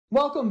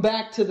Welcome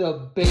back to the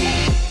base.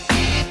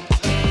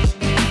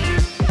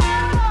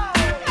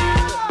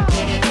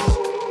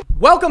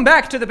 Welcome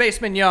back to the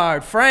basement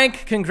yard.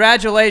 Frank,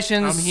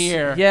 congratulations. I'm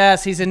here.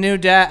 Yes, he's a new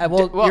dad.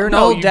 Well, you're an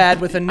old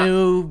dad with a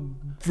new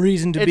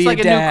reason to be a dad.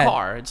 It's like a new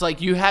car. It's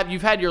like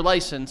you've had your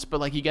license, but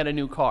like you get a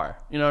new car.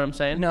 You know what I'm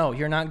saying? No,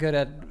 you're not good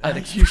at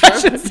You sure?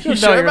 expressions. You No,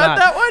 sure you're about not.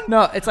 that one?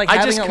 No, it's like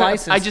having a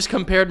license. I just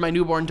compared my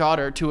newborn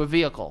daughter to a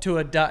vehicle. to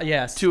a to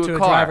a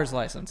car. driver's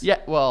license. Yeah,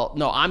 well,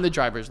 no, I'm the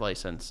driver's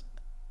license.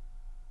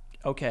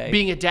 Okay.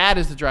 Being a dad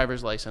is the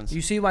driver's license.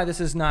 You see why this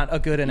is not a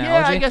good Yeah,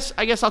 analogy?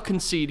 I guess I'll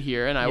concede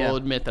here, and I Yeah. will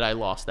admit that I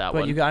lost that But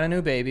one. you got a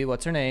new baby.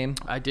 What's her name?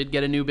 I did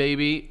get a new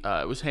baby.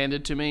 It was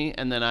handed to me,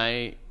 and then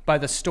By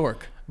the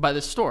stork. by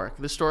the stork.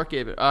 The stork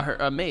gave it.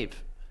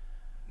 Maeve.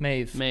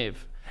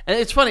 Maeve. And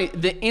it's funny,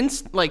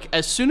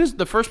 as soon as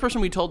the first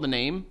person we told the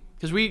name,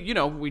 because we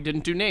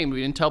didn't do names,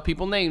 we didn't tell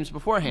people names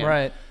beforehand.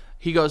 Right.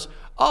 He goes,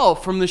 "Oh,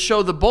 from the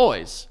show The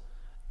Boys,"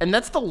 and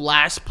that's the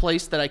last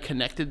place that I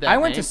connected that. I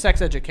went name. to sex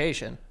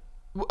education.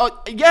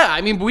 Yeah, I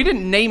mean, we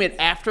didn't name it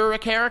after a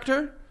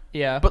character,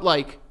 Yeah. but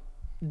like,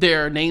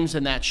 there are names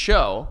in that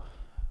show,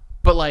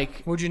 but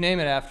like. What'd you name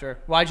it after?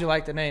 Why'd you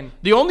like the name?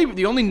 The only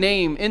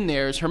name in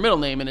there is her middle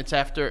name, and it's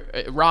after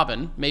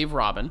Robin, Maeve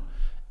Robin,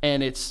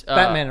 and it's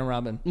Batman and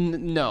Robin.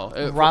 No,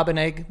 Robin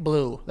egg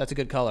blue. That's a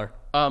good color.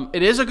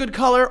 it is a good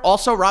color.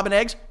 Also, Robin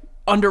eggs,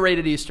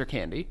 underrated Easter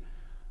candy.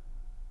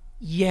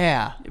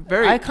 Yeah.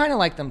 Very- I kind of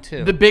like them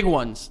too. The big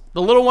ones,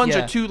 the little ones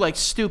Yeah. are too like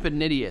stupid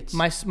and idiots.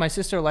 My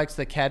sister likes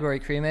the Cadbury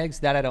cream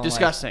eggs. That I don't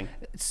Disgusting.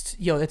 like.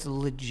 It's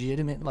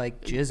legitimate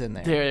like jizz in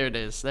there. There it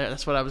is.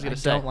 That's what I was gonna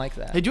say. don't like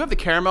that. They do have the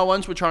caramel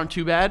ones, which aren't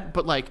too bad,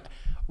 but like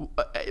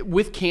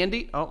with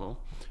candy,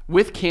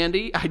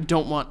 I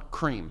don't want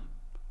cream.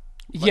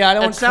 Yeah, I don't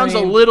That want sounds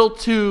cream. a little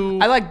too.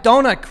 I like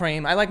donut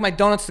cream. I like my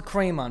donuts to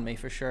cream on me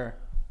for sure.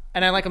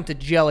 And I like them to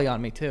jelly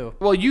on me too.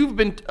 Well,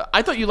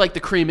 I thought you liked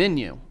the cream in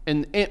you,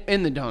 in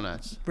the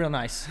donuts. Real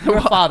nice. You're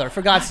a father,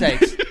 for God's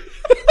sakes.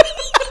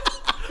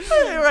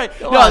 Right.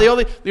 No,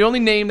 the only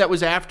name that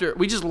was after,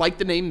 we just like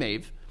the name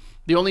Maeve.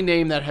 The only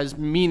name that has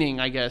meaning,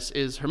 I guess,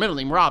 is her middle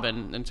name, Robin,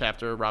 and it's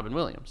after Robin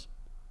Williams.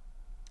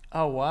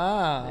 Oh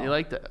wow. You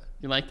like that?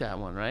 You like that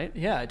one, right?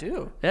 Yeah, I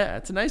do. Yeah,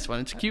 it's a nice one.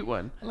 It's a cute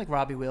one. I like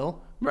Robbie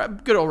Will.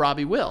 Good old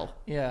Robbie Will.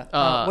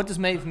 Yeah. What does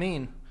Maeve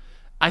mean?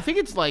 I think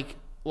it's like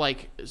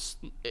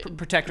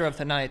Protector of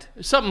the night.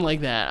 something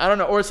like that. I don't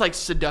know, or it's like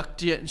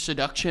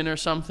seduction or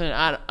something.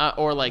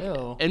 Or like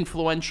Ew.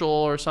 influential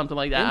or something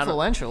like that.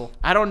 Influential.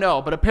 I don't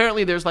know, but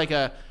apparently there's like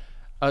a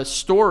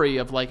story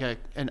of like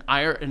an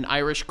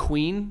Irish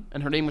queen,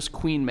 and her name was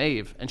Queen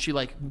Maeve, and she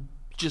like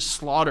just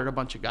slaughtered a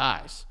bunch of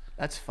guys.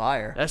 That's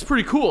fire. That's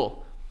pretty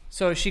cool.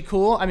 So is she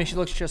cool? I mean, she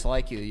looks just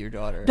like you, your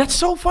daughter. That's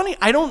so funny.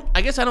 I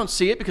guess I don't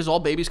see it because all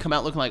babies come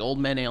out looking like old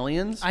men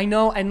aliens. I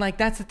know, and like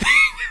that's the thing.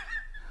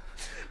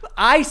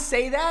 I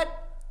say that,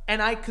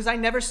 and because I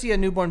never see a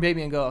newborn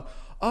baby and go,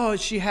 "Oh,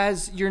 she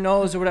has your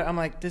nose or whatever." I'm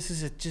like, this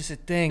is just a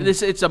thing.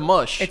 It's a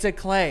mush. It's a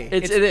clay.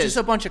 It is just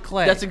a bunch of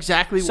clay. That's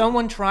exactly.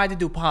 Someone tried to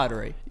do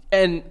pottery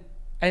and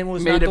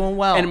was not doing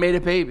well and made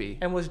a baby.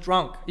 and was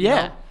drunk. you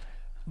Yeah. know?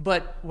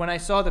 But when I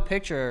saw the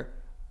picture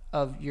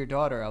of your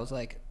daughter, I was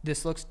like,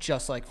 this looks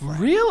just like Frank.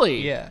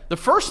 Really? Yeah. The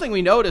first thing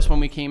we noticed when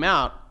we came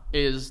out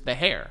is the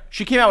hair.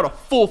 She came out with a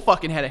full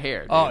fucking head of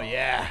hair. Dude. Oh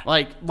yeah.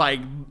 Like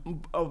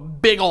a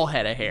big old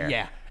head of hair.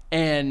 Yeah.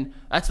 And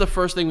that's the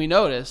first thing we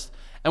noticed.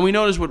 And we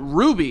noticed with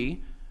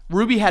Ruby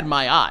had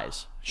my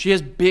eyes. She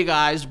has big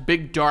eyes,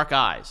 big dark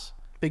eyes.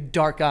 Big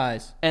dark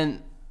eyes.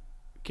 And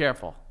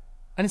careful.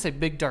 I didn't say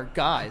big dark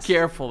guys.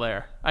 Careful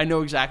there. I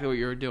know exactly what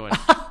you were doing.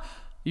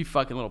 You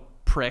fucking little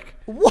prick.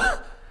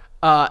 What?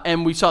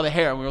 And we saw the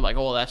hair and we were like,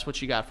 oh, that's what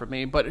she got from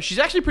me. But she's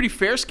actually pretty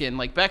fair skinned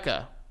like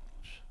Becca.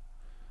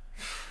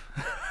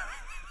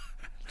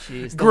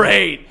 Jeez.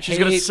 Great. She's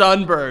got a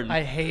sunburn.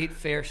 I hate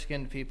fair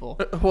skinned people.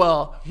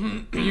 Well,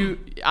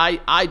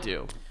 I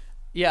do.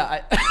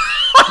 Yeah.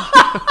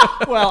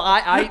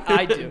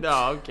 I do. No,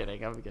 I'm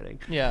kidding.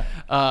 Yeah.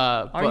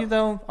 Are you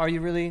though? Are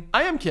you really?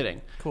 I am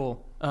kidding.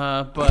 Cool.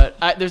 But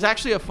there's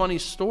actually a funny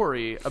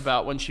story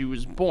about when she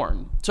was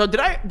born. So did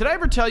I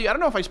ever tell you? I don't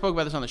know if I spoke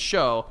about this on the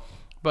show,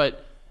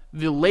 but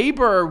the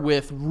labor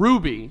with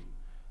Ruby,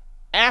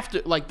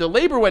 after like the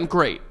labor went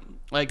great,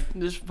 like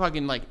this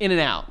fucking like in and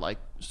out, like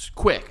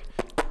quick.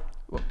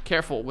 Well,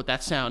 careful with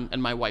that sound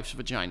and my wife's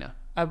vagina.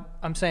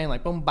 I'm saying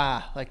like boom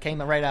bah, like came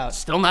right out.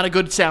 Still not a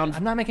good sound.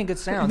 I'm not making good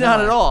sounds.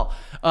 Not at all.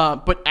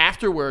 But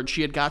afterwards,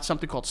 she had got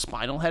something called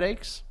spinal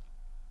headaches,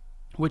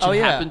 which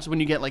happens when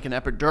you get like an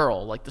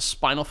epidural. Like the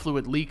spinal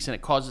fluid leaks and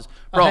it causes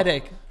A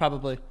headache,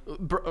 probably.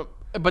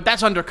 But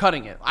that's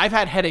undercutting it. I've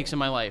had headaches in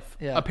my life.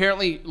 Yeah.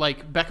 Apparently,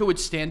 like Becca would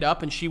stand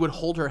up and she would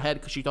hold her head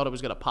because she thought it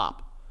was gonna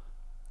pop.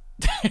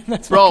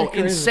 That's Bro,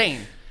 fucking crazy.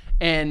 insane.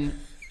 And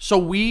so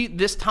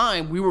this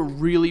time we were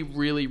really,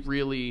 really,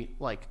 really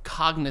like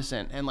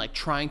cognizant and like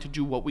trying to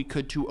do what we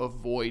could to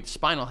avoid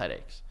spinal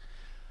headaches.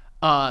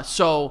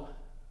 So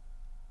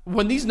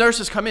when these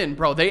nurses come in,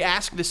 bro, they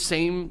ask the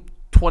same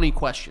 20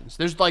 questions.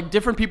 There's like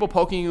different people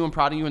poking you and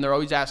prodding you, and they're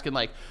always asking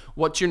like,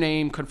 what's your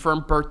name,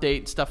 confirmed birth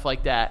date, stuff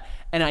like that.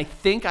 And I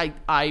think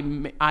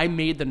I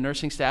made the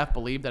nursing staff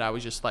believe that I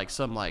was just like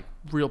some like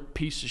real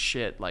piece of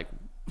shit, like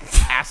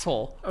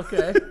asshole.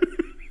 Okay.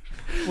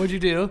 What'd you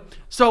do?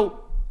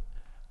 So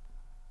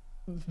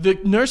the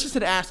nurses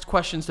had asked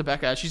questions to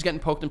Becca as she's getting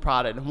poked and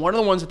prodded. And one of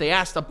the ones that they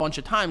asked a bunch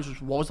of times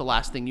was, what was the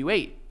last thing you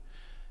ate?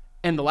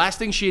 And the last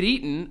thing she had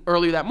eaten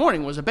earlier that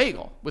morning was a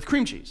bagel with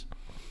cream cheese.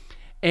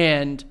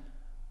 And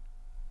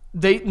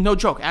they, no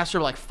joke, asked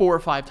her like 4 or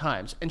 5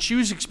 times. And she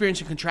was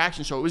experiencing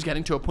contractions, so it was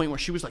getting to a point where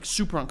she was like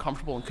super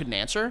uncomfortable and couldn't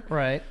answer.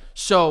 Right.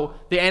 So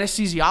the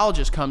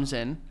anesthesiologist comes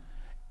in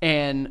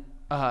and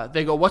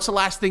they go, what's the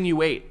last thing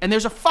you ate? And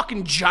there's a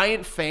fucking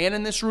giant fan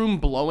in this room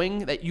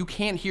blowing that you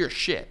can't hear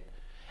shit.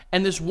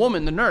 And this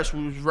woman, the nurse,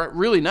 was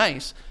really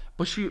nice,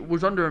 but she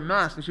was under a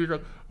mask and she was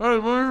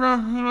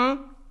like,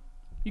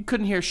 you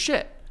couldn't hear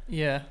shit.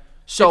 Yeah.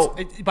 So,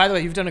 by the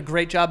way, you've done a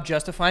great job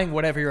justifying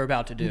whatever you're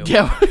about to do.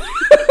 yeah.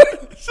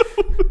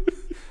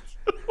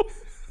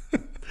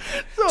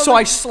 So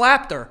I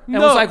slapped her and No,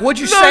 was like, what'd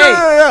you no, say?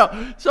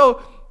 No.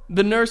 So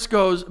the nurse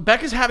goes,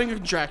 Becca's having a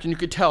contraction. You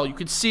could tell. You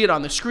could see it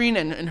on the screen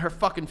and in her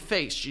fucking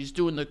face. She's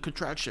doing the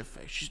contraction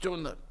face. She's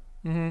doing the...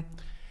 Mm-hmm.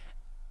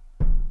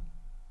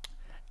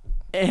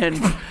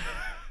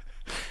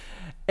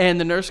 And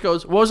the nurse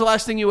goes, what was the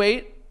last thing you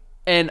ate?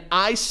 And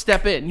I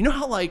step in. You know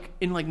how like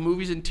in like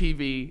movies and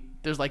TV,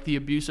 there's like the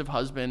abusive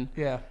husband?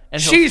 Yeah.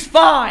 And she's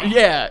fine.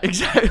 Yeah,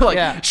 exactly. Like,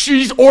 Yeah.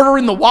 she's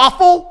ordering the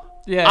waffle.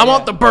 Yeah, I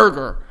want the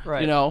burger.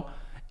 Right. You know?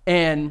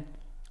 And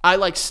I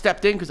like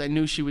stepped in because I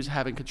knew she was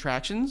having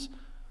contractions.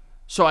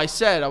 So I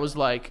said, I was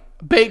like,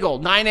 bagel,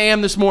 9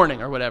 a.m. this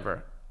morning or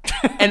whatever.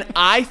 And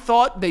I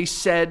thought they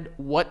said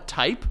what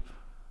type.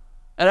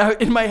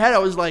 And in my head, I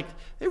was like,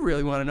 they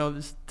really want to know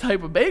this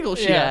type of bagel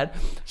she had.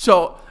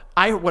 So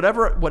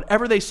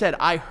whatever they said,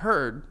 I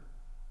heard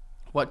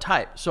what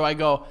type. So I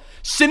go,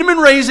 cinnamon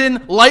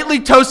raisin, lightly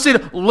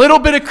toasted, little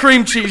bit of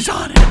cream cheese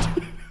on it.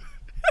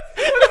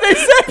 What did they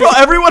say? Bro,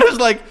 everyone is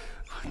like,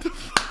 what the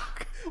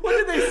fuck? What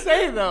did they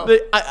say, though?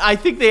 I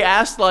think they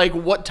asked like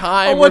what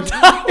time, what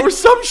or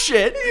some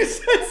shit. You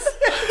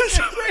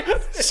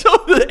said So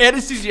the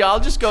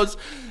anesthesiologist goes,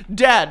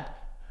 Dad,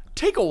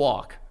 take a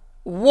walk.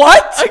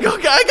 what? I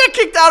got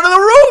kicked out of the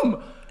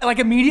room. Like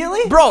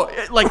immediately? Bro,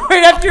 like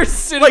Right after you're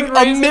sitting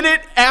like a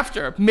minute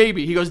after,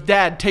 maybe. He goes,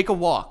 Dad, take a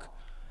walk.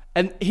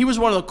 And he was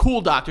one of the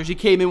cool doctors. He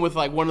came in with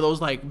like one of those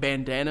like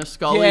bandana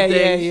scully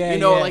things. You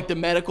know, like the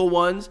medical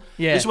ones.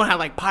 Yeah. This one had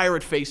like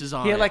pirate faces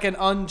on it. He had like an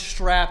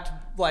unstrapped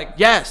like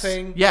yes,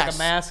 thing, yes, like a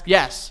mask.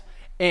 Yes.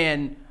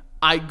 And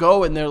I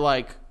go and they're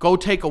like, go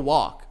take a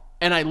walk.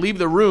 And I leave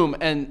the room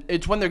and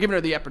it's when they're giving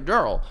her the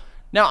epidural.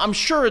 Now, I'm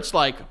sure it's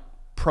like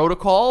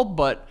protocol,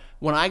 but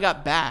when I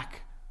got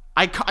back,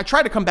 I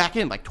tried to come back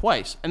in like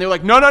twice. And they were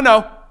like, no.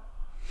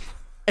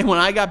 And when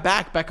I got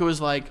back, Becca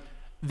was like,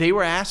 they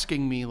were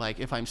asking me like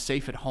if I'm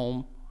safe at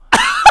home.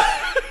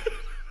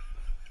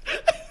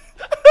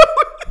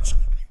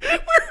 We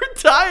were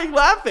dying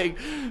laughing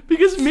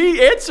because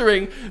me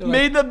answering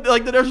made them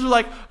like the nurses were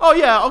like, oh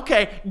yeah,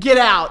 okay, get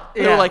out.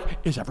 And they were like,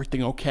 is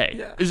everything okay?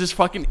 Yeah. Is this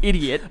fucking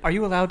idiot? Are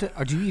you allowed to?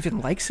 Or do you even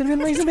like cinnamon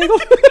raisin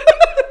bagels?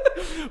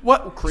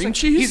 What, cream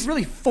cheese? He's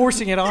really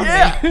forcing it on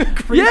Yeah. me.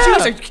 Cream Yeah.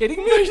 cheese? Are you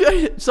kidding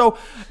me? So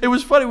it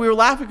was funny. We were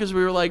laughing because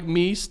we were like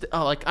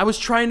like I was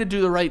trying to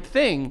do the right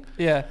thing.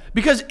 Yeah.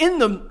 Because in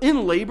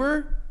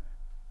labor,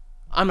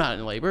 I'm not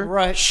in labor.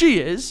 Right. She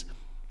is.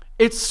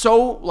 It's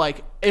so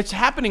like it's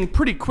happening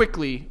pretty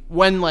quickly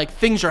when like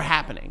things are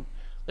happening.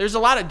 There's a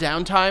lot of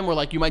downtime where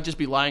like you might just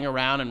be lying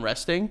around and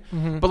resting.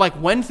 Mm-hmm. But like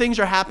when things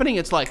are happening,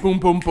 it's like boom,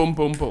 boom, boom,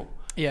 boom, boom.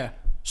 Yeah.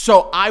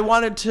 So I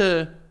wanted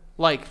to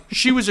like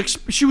she was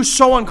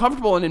so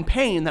uncomfortable and in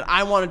pain that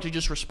I wanted to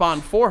just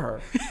respond for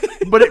her.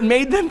 But it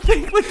made them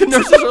think like the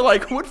nurses are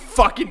like, what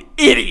fucking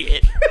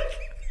idiot.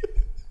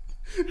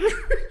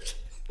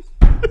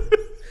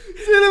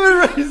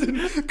 Cinnamon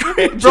raisin,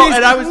 cream Bro, cheese,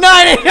 and I was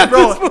 9 a.m.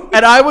 Bro,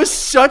 and I was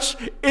such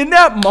in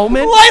that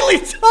moment. lightly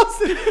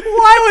toasted.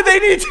 Why would they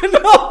need to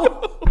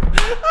know?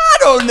 I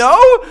don't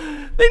know.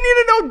 They need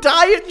to know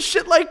diet and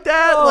shit like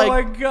that. Oh like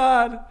my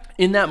god.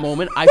 in that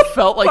moment, I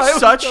felt like Why would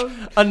such those-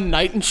 a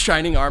knight in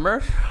shining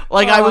armor.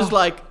 Like I was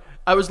like,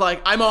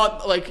 I'm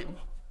on like,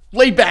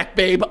 lay back,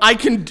 babe. I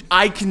can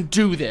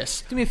do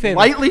this. Do me a favor.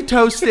 Lightly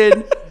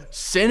toasted,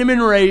 cinnamon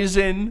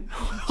raisin,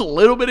 a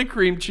little bit of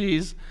cream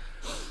cheese.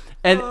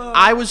 And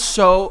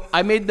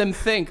I made them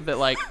think that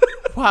like,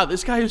 wow,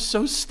 this guy is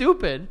so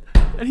stupid.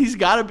 And he's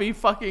got to be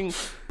fucking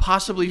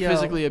possibly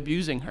physically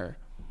abusing her.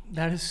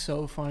 That is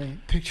so funny.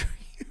 Picture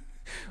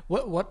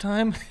what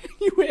time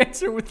you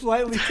answer with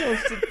lightly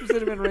toasted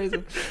cinnamon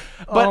raisin.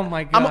 But Oh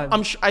my god.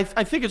 I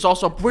think it's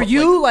also. were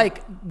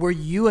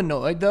you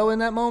annoyed though in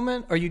that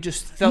moment, or you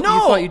just felt No. you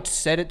thought you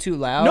said it too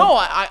loud? No,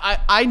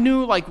 I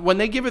knew like when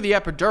they give her the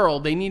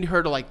epidural, they need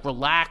her to like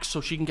relax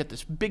so she can get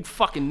this big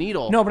fucking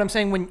needle. No, but I'm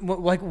saying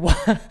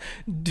what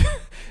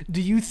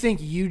do you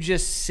think you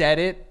just said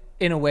it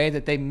in a way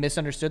that they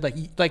misunderstood?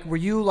 Like were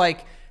you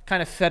like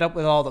kind of fed up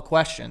with all the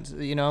questions,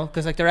 you know,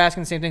 because like they're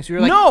asking the same things. So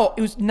you're like, No.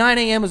 it was 9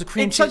 a.m. was a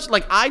cream It's cheese. such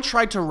like I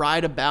tried to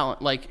ride a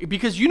balance, like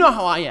because you know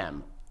how I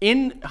am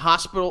in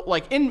hospital,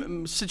 like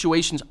in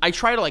situations. I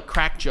try to like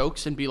crack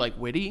jokes and be like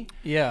witty.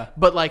 Yeah.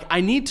 But like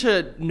I need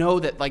to know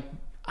that like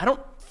I don't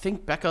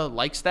think Becca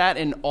likes that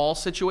in all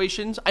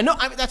situations. I know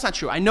that's not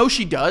true. I know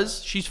she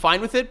does. She's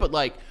fine with it. But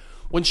like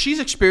when she's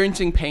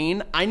experiencing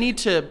pain, I need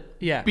to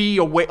be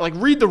aware, like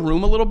read the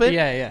room a little bit.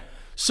 Yeah, yeah.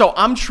 So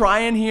I'm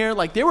trying here.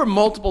 Like there were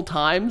multiple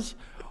times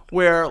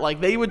where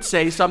like they would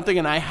say something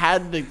and I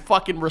had the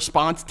fucking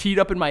response teed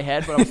up in my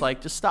head, but I was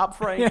like, just stop,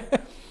 Frank.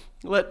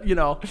 Let you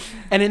know.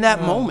 And in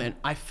that moment,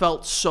 I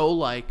felt so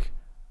like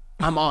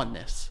I'm on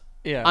this.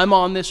 Yeah. I'm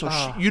on this.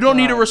 So you don't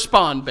need to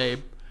respond,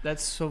 babe.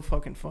 That's so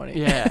fucking funny.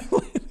 Yeah.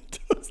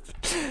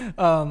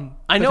 I know.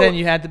 But then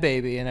you had the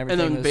baby and everything.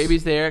 And then the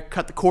baby's there.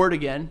 Cut the cord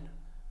again.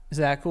 Is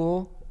that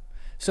cool?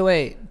 So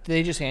wait,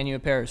 they just hand you a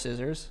pair of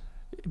scissors?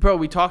 Bro,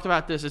 we talked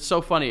about this. It's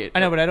so funny. I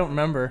know, but I don't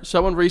remember.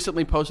 Someone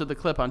recently posted the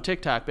clip on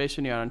TikTok,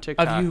 basically on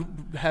TikTok.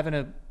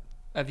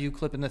 Of you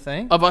clipping the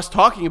thing? Of us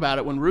talking about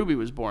it when Ruby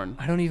was born.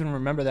 I don't even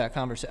remember that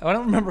conversation. I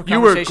don't remember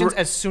conversations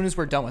as soon as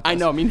we're done with this. I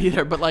know, me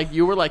neither. But like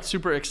you were like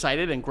super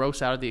excited and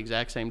gross out at the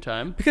exact same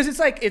time. Because it's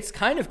like, it's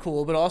kind of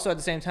cool, but also at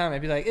the same time,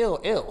 I'd be like,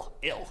 ill.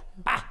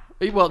 Ah.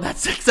 Well,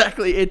 that's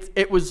exactly it.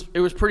 It was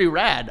pretty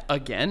rad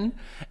again,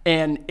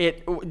 and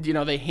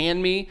they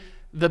hand me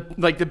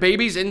the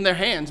baby's in their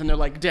hands and they're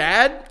like,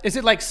 Dad. Is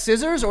it like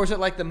scissors or is it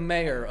like the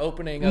mayor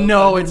opening a it's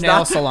nail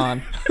not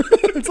salon?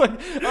 It's like,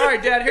 all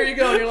right, Dad, here you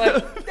go. And you're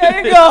like,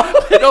 there you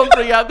go. They don't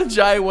bring out the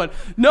giant one.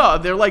 No,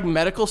 they're like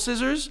medical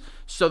scissors,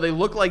 so they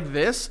look like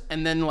this,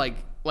 and then like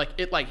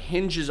it like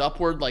hinges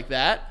upward like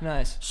that.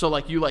 Nice. So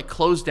like you like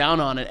close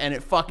down on it and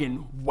it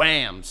fucking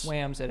whams.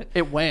 Whams at it.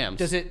 It whams.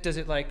 Does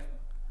it like?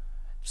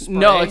 Spray?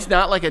 No, it's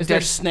not like a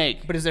dead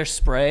snake. But is there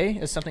spray?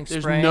 Is something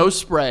There's spraying? no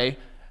spray.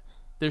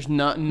 There's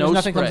nothing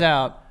spray. Comes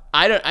out.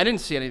 I didn't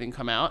see anything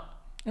come out.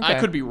 Okay. I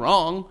could be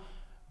wrong,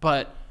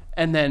 but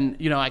and then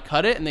I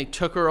cut it and they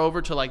took her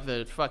over to like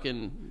the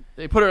fucking.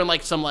 They put her in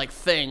like some like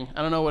thing.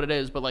 I don't know what it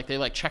is, but like they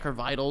like check her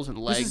vitals and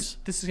legs.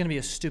 This is gonna be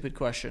a stupid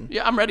question.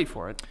 Yeah, I'm ready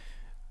for it.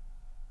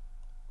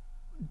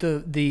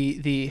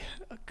 The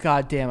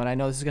God damn it! I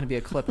know this is gonna be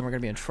a clip and we're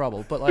gonna be in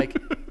trouble, but like.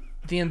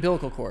 The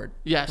umbilical cord.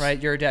 Yes. Right?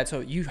 You're a dad,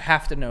 so you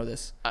have to know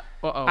this.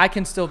 Uh-oh. I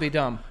can still be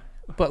dumb,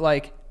 but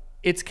like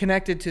it's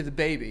connected to the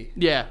baby.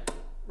 Yeah.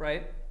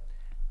 Right?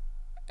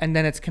 And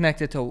then it's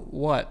connected to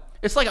what?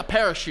 It's like a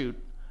parachute.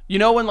 You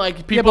know when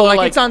like people but like,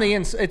 are like it's on the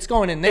inside. It's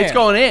going in there. It's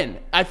going in.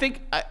 I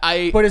think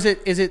I But is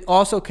it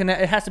also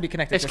connected? It has to be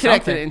connected it's to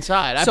connected something.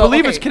 inside. I So,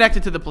 believe okay. it's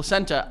connected to the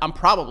placenta. I'm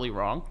probably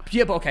wrong.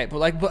 Yeah, but okay.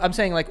 But I'm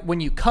saying like when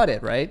you cut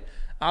it, right?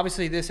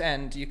 Obviously this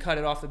end, you cut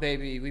it off the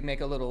baby, we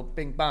make a little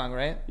bing bong,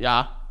 right?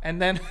 Yeah. And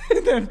then,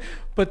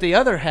 but the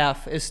other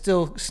half is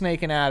still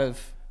snaking out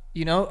of,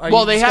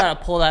 Well, they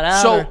gotta pull that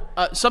out. So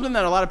something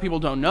that a lot of people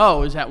don't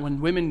know is that when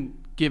women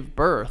give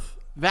birth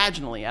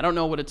vaginally, I don't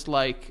know what it's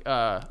like.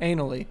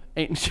 Anally.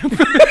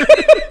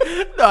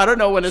 No, I don't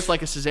know when it's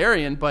like a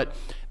cesarean, but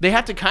they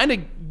have to kind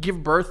of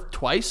give birth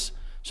twice.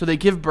 So they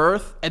give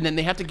birth, and then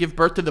they have to give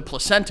birth to the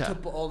placenta.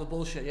 All the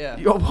bullshit, yeah.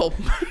 Well,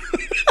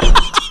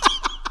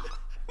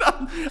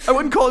 I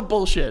wouldn't call it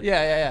bullshit.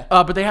 Yeah.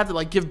 But they have to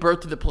like give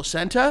birth to the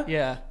placenta.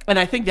 Yeah. And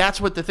I think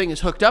that's what the thing is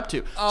hooked up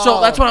to. Oh.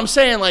 So that's what I'm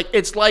saying. Like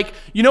it's like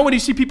when you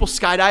see people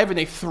skydive and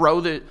they throw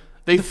the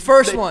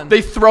first one.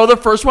 They throw the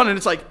first one and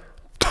it's like.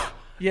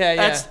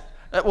 Yeah.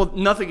 Well,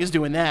 nothing is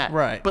doing that.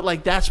 Right. But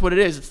like that's what it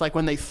is. It's like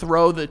when they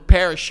throw the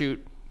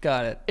parachute.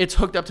 Got it. It's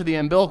hooked up to the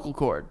umbilical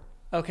cord.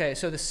 Okay,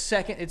 so the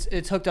second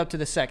it's hooked up to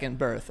the second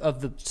birth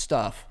of the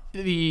stuff.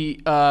 The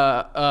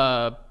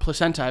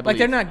placenta, I believe. Like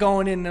they're not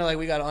going in and they're like,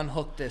 we gotta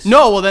unhook this.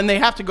 No, well then they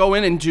have to go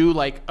in and do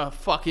like a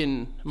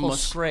fucking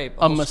scrape,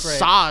 a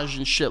massage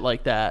and shit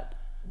like that.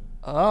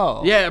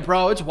 Oh. Yeah,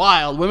 bro, it's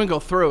wild. Women go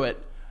through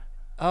it.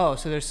 Oh,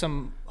 so there's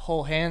some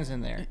whole hands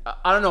in there.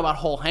 I don't know about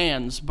whole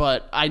hands,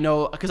 but I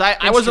know because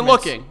I wasn't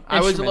looking.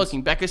 I wasn't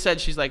looking. Becca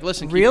said she's like,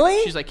 listen.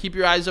 Really? She's like, keep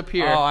your eyes up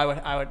here. Oh,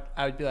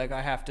 I would be like,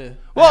 I have to.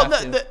 Well,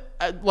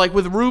 like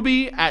with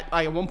Ruby,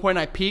 at one point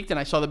I peeked and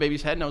I saw the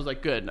baby's head and I was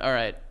like, good, all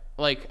right.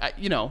 Like,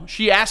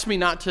 she asked me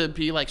not to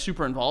be like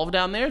super involved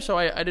down there, so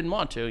I didn't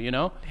want to,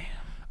 Damn.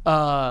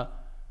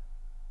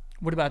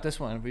 What about this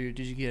one? Did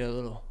you get a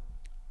little?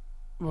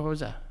 What was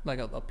that? Like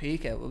a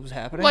peek at what was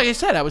happening? Like I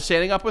said, I was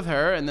standing up with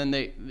her, and then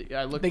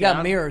I looked. They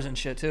got mirrors and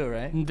shit too,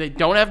 right? They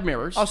don't have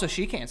mirrors. Oh, so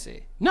she can't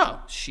see. No,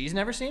 she's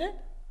never seen it.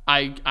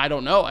 I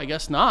don't know. I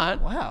guess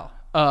not. Wow.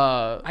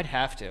 I'd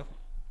have to.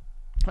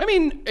 I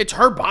mean, it's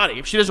her body.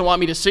 If she doesn't want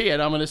me to see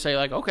it, I'm gonna say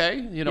like, okay,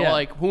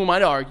 like who am I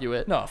to argue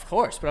it? No, of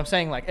course. But I'm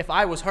saying like, if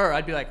I was her,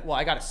 I'd be like, well,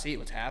 I gotta see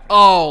what's happening.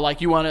 Oh,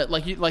 like you want to,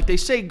 like they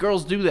say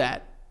girls do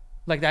that.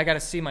 Like I gotta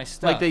see my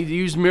stuff. Like they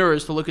use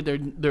mirrors to look at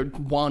their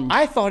wand.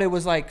 I thought it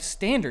was like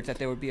standard that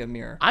there would be a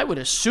mirror. I would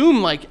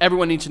assume like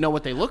everyone needs to know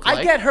what they look like.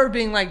 I get her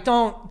being like,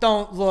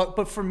 don't look.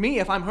 But for me,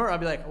 if I'm her,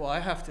 I'd be like, well, I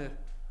have to.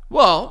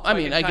 Well, I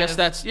mean, I guess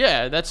that's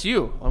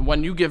you.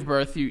 When you give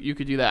birth, you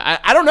could do that.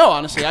 I don't know,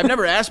 honestly. I've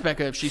never asked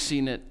Becca if she's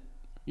seen it.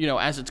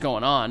 as it's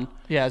going on.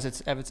 Yeah, as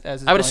it's as it's I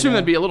would going assume down.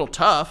 that'd be a little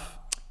tough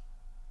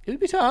It'd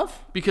be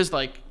tough. because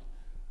like,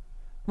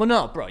 Well,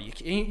 no, bro,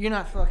 you're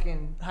not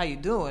fucking. How you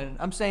doing?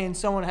 I'm saying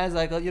someone has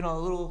like a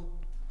little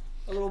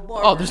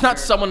bar. oh, there's not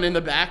someone in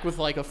the back with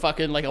like a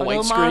fucking like a white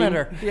little screen.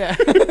 monitor. Yeah.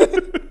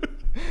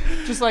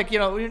 Just like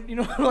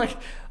like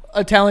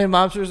Italian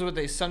mobsters what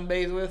they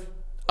sunbathe with.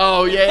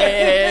 Oh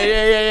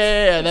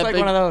yeah. It's like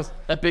one of those.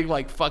 That big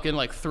like fucking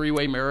like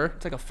 3-way mirror.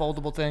 It's like a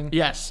foldable thing.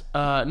 Yes.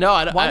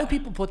 No. Why do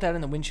people put that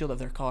in the windshield of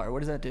their car? What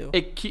does that do?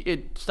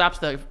 It stops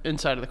the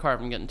inside of the car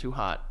from getting too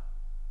hot.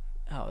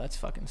 Oh, that's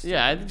fucking stupid.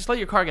 Yeah, just let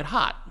your car get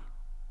hot.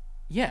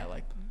 Yeah,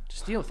 like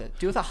just deal with it.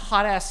 Deal with a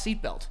hot ass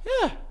seatbelt.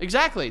 Yeah,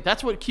 exactly.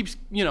 That's what keeps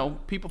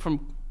people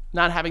from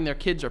not having their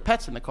kids or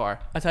pets in the car.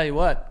 I tell you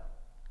what.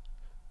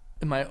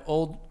 In my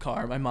old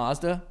car, my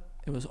Mazda,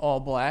 it was all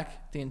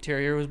black. The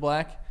interior was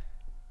black.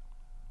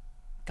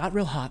 Got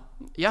real hot.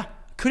 Yeah,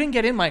 Couldn't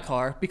get in my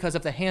car because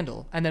of the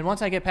handle. And then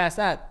once I get past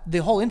that, the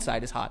whole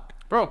inside is hot.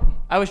 bro,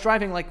 I was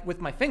driving like with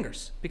my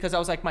fingers because I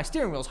was like, my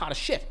steering wheel's hot as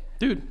shit.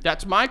 dude,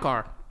 that's my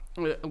car.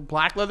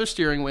 Black leather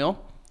steering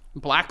wheel,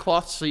 black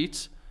cloth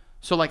seats.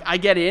 So like I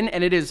get in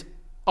and it is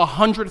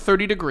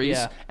 130 degrees,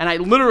 Yeah. and I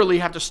literally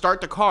have to start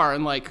the car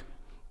and like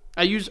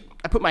I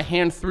put my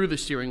hand through the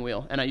steering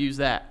wheel and I use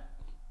that.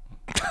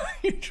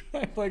 You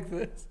drive like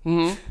this.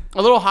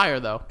 A little higher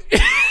though.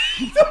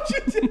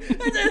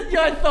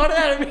 Yeah, I thought of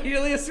that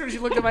immediately as soon as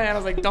you looked at my hand. I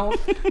was like, don't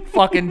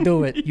fucking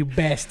do it, you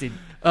bastard.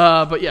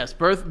 But yes,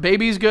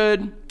 baby's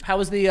good. How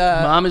was the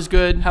Mom is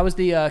good. How was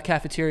the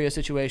cafeteria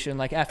situation?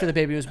 Like after the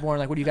baby was born,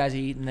 like what do you guys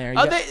eating there?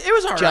 It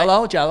was all right.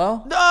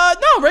 Jello, No,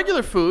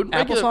 regular food.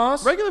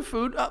 Applesauce? Regular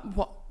food.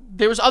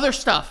 There was other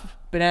stuff.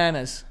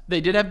 bananas. They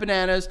did have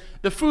bananas.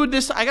 The food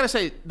I gotta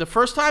say, the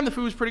first time the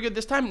food was pretty good.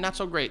 This time, not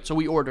so great. So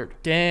we ordered.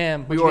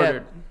 Damn, We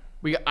what'd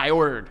you ordered. I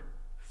ordered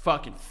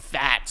fucking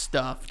fat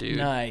stuff, dude.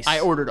 Nice. I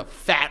ordered a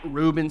fat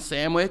Reuben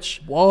sandwich.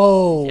 get?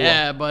 Whoa.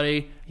 Yeah,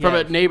 buddy. From Yeah.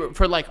 a neighbor,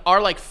 for like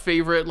our like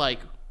favorite like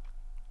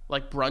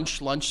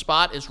brunch lunch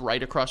spot is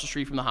right across the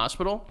street from the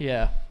hospital.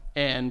 Yeah.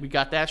 And we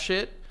got that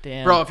shit.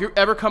 Damn. Bro, if you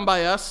ever come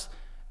by us,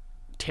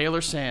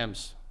 Taylor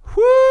Sam's.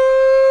 Woo!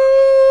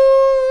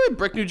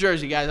 Brick, New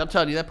Jersey, guys. I'm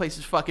telling you, that place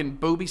is fucking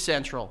booby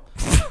central.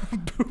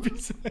 Booby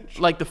central.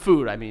 Like the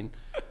food, I mean.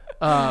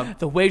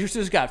 The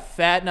waitresses got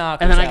fat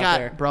knockers And then out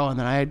there. and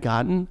then I had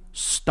gotten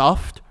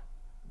stuffed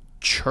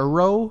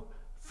churro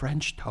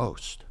French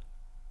toast.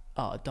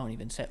 Oh, don't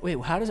even say. Wait,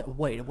 how does it?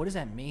 Wait, what does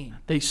that mean?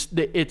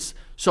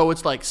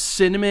 It's like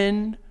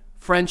cinnamon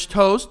French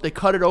toast. They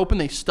cut it open,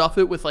 they stuff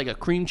it with like a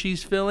cream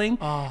cheese filling,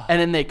 and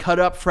then they cut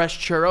up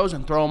fresh churros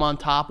and throw them on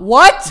top.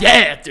 What?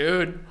 Yeah,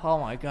 dude. Oh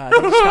my god,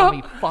 that just got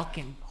me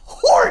fucking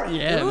horny.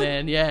 Yeah, dude.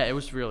 man. Yeah, it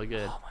was really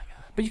good. Oh my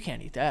god, but you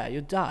can't eat that.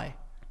 You'll die.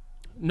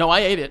 No,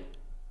 I ate it,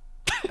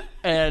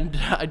 and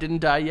I didn't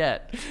die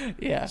yet.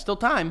 Yeah, Still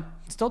time.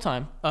 still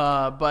time.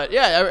 But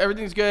yeah,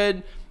 everything's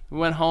good. We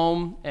went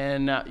home,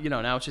 and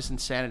now it's just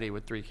insanity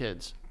with 3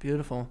 kids.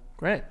 Beautiful,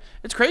 great.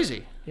 It's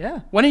crazy. Yeah.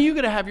 When are you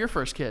gonna have your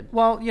first kid?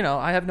 Well,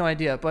 I have no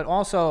idea, but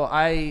also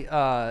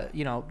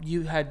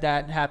you had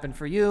that happen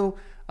for you,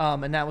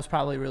 and that was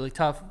probably really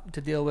tough to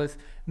deal with.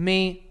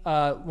 Me,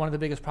 one of the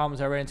biggest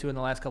problems I ran into in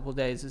the last couple of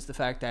days is the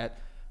fact that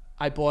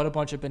I bought a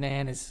bunch of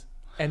bananas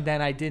and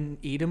then I didn't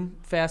eat them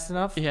fast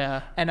enough.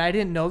 Yeah. And I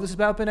didn't know this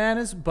about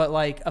bananas, but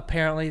like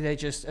apparently they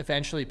just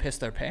eventually piss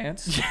their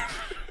pants.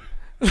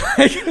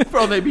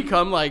 Bro, they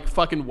become like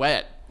fucking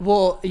wet.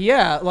 Well,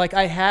 yeah, like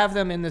I have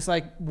them in this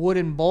like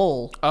wooden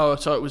bowl. Oh,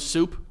 so it was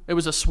soup? It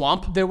was a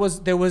swamp? There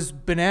was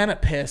banana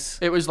piss.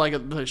 It was like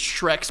the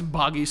Shrek's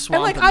boggy swamp.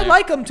 And like in I there.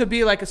 like them to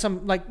be like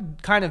some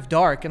like kind of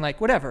dark and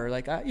like whatever,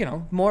 like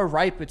more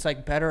ripe. It's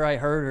like better, I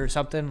heard, or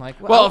something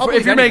like. Well, I'll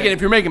if believe anything.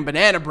 you're making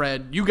banana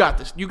bread, you got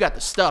this. You got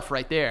the stuff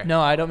right there.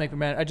 No, I don't make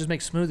banana. I just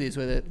make smoothies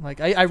with it.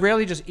 Like I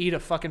rarely just eat a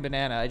fucking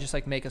banana. I just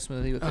like make a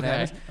smoothie with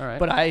bananas. all right.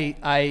 But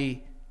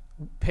I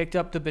picked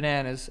up the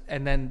bananas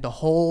and then the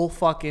whole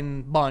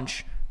fucking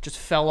bunch just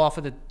fell off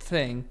of the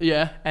thing.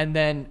 Yeah. And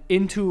then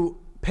into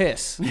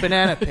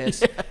banana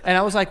piss. And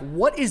I was like,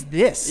 what is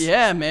this?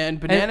 Yeah, man.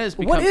 Bananas.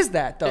 And what is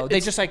that though? They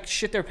it's- just like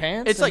shit their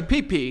pants. It's like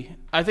pee pee.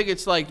 I think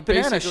it's like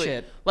Banana basically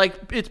shit. like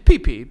it's pee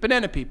pee,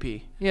 banana pee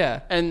pee.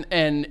 Yeah. And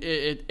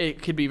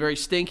it could be very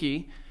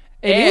stinky.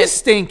 It is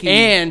stinky.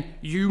 And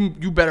you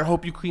better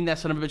hope you clean that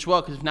son of a bitch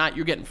well, because if not,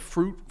 you're getting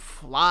fruit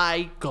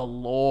fly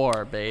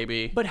galore,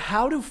 baby. But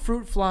how do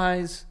fruit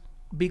flies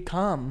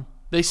become?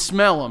 They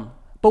smell them.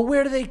 But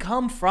where do they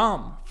come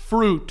from?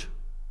 Fruit.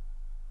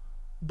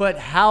 But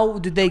how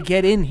did they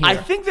get in here? I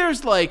think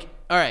there's like,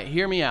 all right,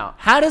 hear me out.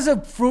 How does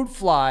a fruit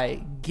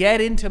fly get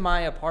into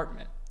my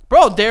apartment?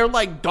 Bro, they're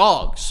like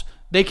dogs.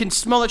 They can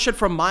smell that shit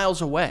from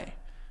miles away.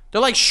 They're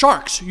like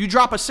sharks. You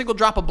drop a single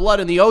drop of blood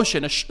in the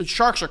ocean,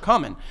 sharks are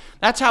coming.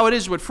 That's how it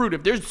is with fruit.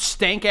 If there's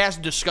stank-ass,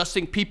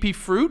 disgusting pee-pee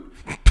fruit,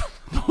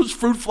 those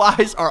fruit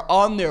flies are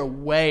on their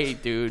way,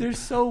 dude. They're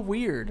so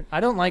weird. I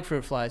don't like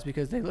fruit flies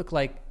because they look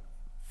like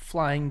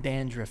flying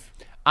dandruff.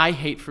 I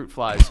hate fruit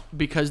flies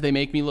because they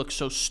make me look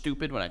so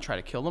stupid when I try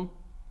to kill them.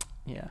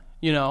 Yeah.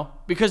 You know,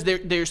 because they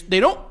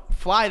don't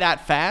fly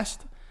that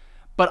fast,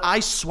 but I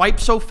swipe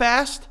so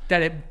fast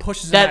That it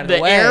pushes them out that of the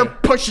the way. air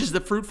pushes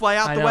the fruit fly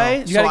out I the know. way.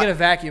 You So gotta get a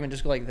vacuum and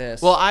just go like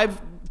this. well,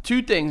 I've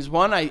two things.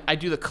 One, I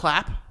do the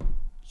clap.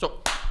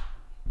 So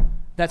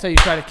That's how you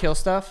try to kill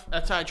stuff?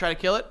 that's how I try to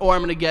kill it. Or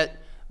I'm gonna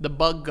get the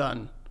bug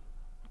gun.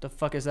 The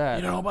fuck is that?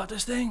 You don't know about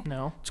this thing?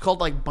 No. It's called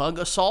like bug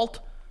assault,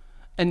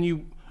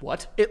 and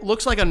What? it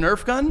looks like a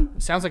Nerf gun.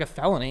 Sounds like a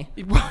felony.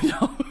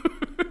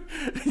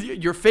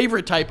 Your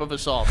favorite type of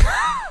assault.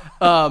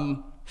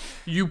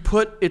 You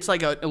put it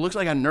looks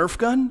like a Nerf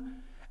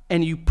gun,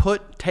 and you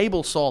put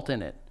table salt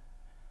in it.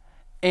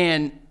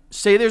 And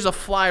say there's a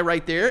fly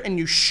right there, and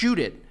you shoot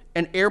it,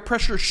 and air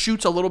pressure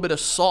shoots a little bit of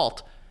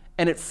salt,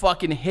 and it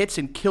fucking hits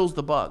and kills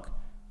the bug.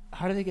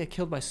 How do they get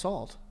killed by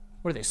salt?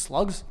 What are they,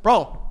 slugs?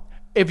 Bro,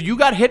 if you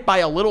got hit by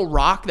a little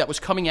rock that was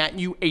coming at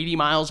you 80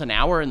 miles an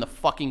hour in the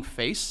fucking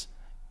face,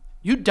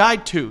 you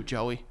died too,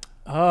 Joey.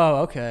 Oh,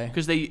 okay.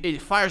 Because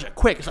it fires it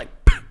quick. It's like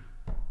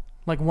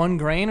Like one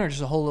grain or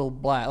just a whole little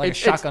blast? Like a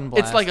shotgun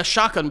blast? It's like a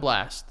shotgun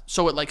blast.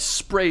 So it like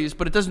sprays,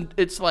 but it doesn't.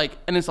 It's like,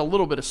 and it's a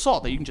little bit of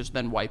salt that you can just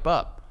then wipe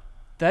up.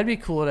 That'd be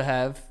cool to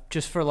have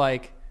just for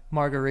like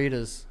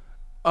margaritas.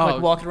 Oh.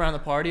 Like walking around the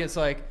party, it's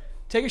like,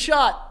 take a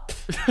shot.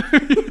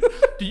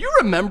 Do you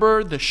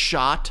remember the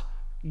shot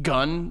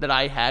gun that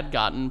I had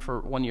gotten for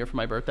 1 year for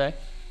my birthday?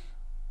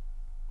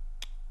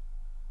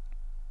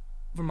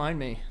 Remind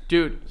me.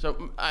 Dude,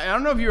 so I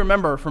don't know if you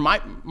remember, for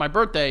my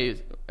birthday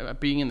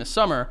being in the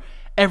summer,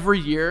 every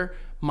year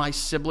my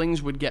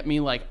siblings would get me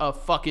like a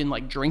fucking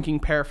like drinking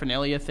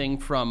paraphernalia thing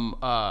from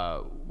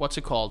what's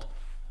it called?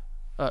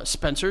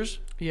 Spencer's.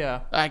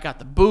 Yeah. I got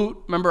the boot.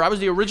 Remember, I was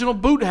the original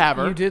boot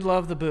haver. You did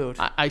love the boot.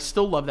 I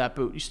still love that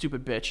boot, you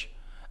stupid bitch.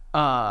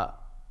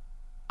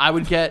 I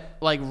would get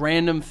like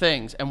random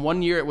things, and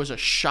one year it was a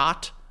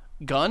shot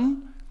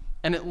gun,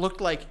 and it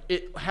looked like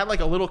it had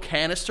like a little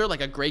canister,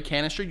 like a gray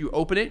canister. You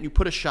open it, and you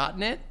put a shot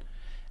in it,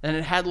 and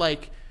it had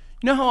like,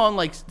 you know how on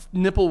like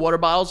nipple water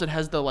bottles it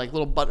has the like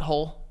little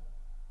butthole,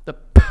 the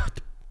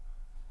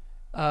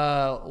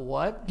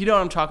what? you know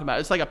what I'm talking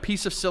about? It's like a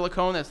piece of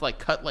silicone that's like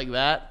cut like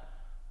that.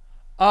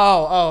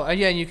 Oh,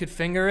 yeah, and you could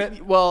finger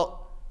it,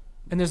 Well,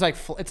 and there's like,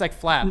 it's like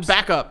flaps.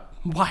 back up.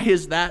 Why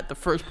is that the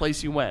first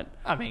place you went?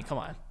 I mean, come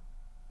on.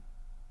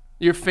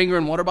 You're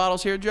fingering water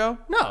bottles here, Joe?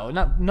 No,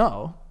 not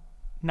no.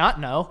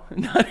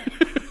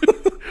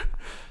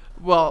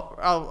 Well,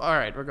 all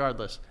right,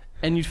 regardless.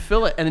 And you'd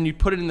fill it, and then you'd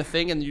put it in the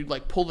thing, and you'd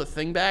like pull the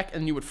thing back,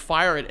 and you would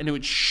fire it, and it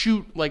would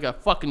shoot like a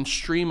fucking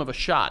stream of a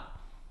shot.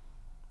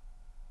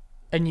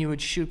 And you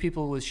would shoot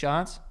people with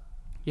shots?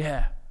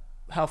 Yeah.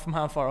 How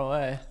far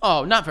away?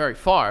 Oh, not very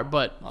far,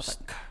 but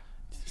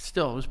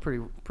still, it was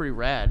pretty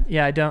rad.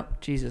 Yeah, I don't.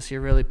 Jesus,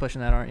 you're really pushing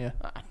that, aren't you?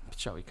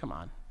 Joey, come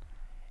on.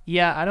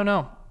 Yeah, I don't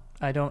know.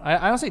 I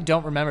honestly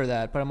don't remember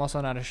that, but I'm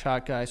also not a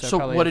shot guy, so I So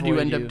probably what did you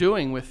avoided end up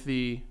doing with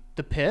the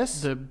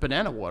piss?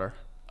 banana water?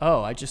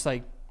 Oh, I just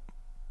like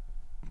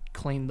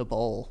cleaned the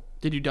bowl.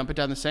 Did you dump it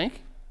down the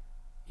sink?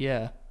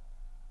 Yeah.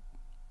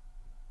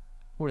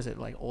 What is it,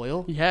 like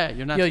oil? Yeah,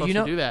 you're not Yo, supposed you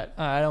know, to do that.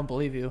 I don't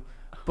believe you,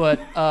 but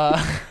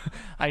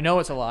I know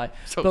it's a lie.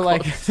 So but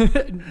like,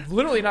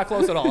 literally not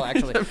close at all,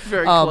 actually.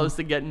 Very close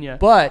to getting you.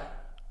 But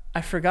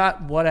I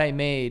forgot what I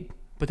made,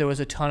 but there was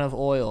a ton of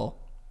oil.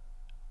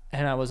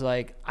 And I was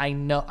like, I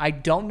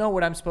don't know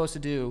what I'm supposed to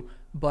do,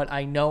 but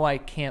I know I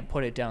can't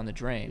put it down the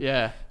drain.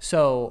 Yeah.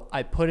 So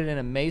I put it in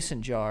a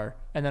mason jar,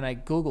 and then I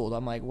Googled.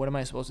 I'm like, what am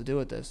I supposed to do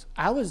with this?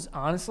 I was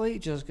honestly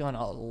just going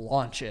to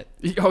launch it.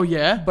 Oh,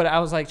 yeah? But I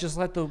was like, just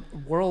let the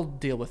world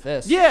deal with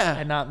this. Yeah.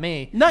 And not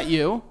me. Not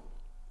you.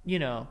 You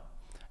know.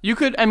 You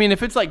could, I mean,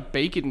 if it's like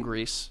bacon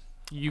grease,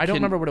 I don't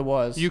remember what it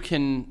was. You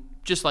can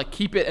just like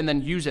keep it and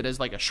then use it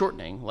as like a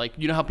shortening. Like,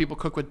 you know how people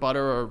cook with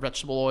butter or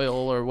vegetable oil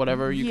or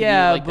whatever? You can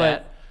use it like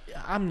that.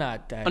 I'm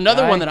not that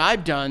Another guy. one that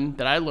I've done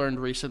that I learned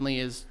recently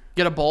is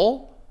get a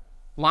bowl,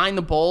 line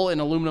the bowl in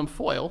aluminum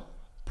foil,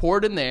 pour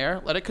it in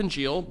there, let it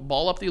congeal,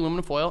 ball up the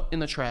aluminum foil in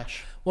the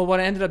trash. Well, what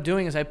I ended up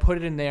doing is I put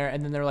it in there,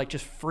 and then they're like,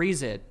 just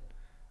freeze it,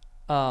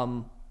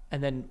 and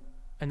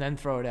then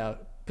throw it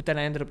out. But then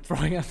I ended up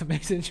throwing out the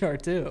mason jar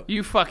too.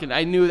 You fucking,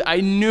 I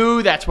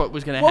knew that's what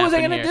was gonna happen. What was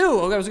I gonna here. do?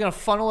 I was gonna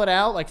funnel it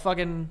out like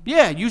fucking.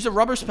 Yeah, use a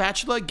rubber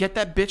spatula, get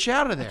that bitch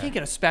out of there. You can't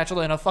get a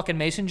spatula in a fucking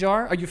mason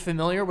jar. Are you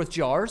familiar with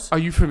jars? Are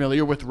you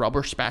familiar with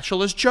rubber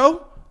spatulas,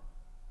 Joe?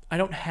 I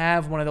don't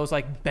have one of those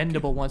like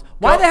bendable ones.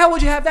 Why the hell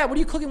would you have that? What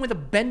are you cooking with a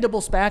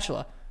bendable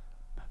spatula?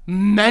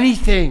 Many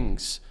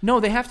things. No,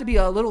 they have to be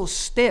a little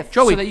stiff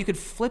Joey, so that you could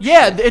flip.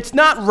 Yeah, shit. it's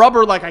not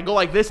rubber like I go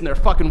like this and they're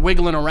fucking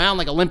wiggling around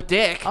like a limp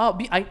dick. Oh,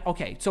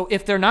 okay. So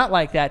if they're not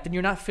like that, then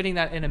you're not fitting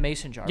that in a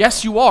mason jar.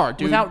 Yes, bro. you are,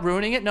 dude. Without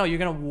ruining it, no, you're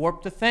gonna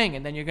warp the thing,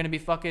 and then you're gonna be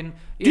fucking.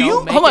 Do you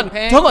making hold on?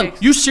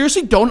 pancakes. You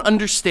seriously don't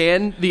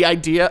understand the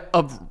idea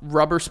of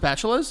rubber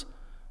spatulas?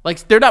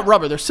 Like they're not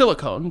rubber; they're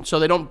silicone, so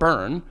they don't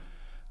burn.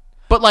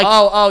 But like,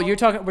 We're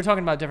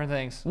talking about different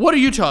things. what are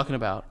you talking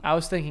about? I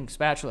was thinking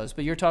spatulas,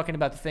 but you're talking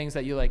about the things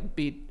that you like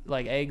beat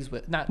like eggs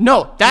with. Not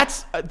No,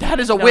 that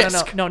is a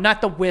whisk. No,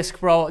 not the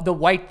whisk, bro. The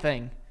white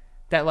thing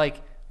that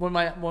like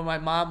when my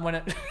mom when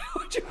it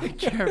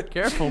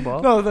Careful, Bo.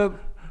 no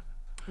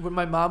when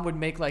my mom would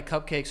make like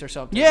cupcakes or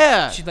something.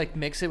 Yeah. She'd like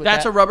mix it with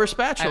That's that, a rubber and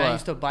spatula. I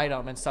used to bite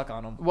them and suck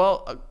on them.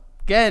 Well,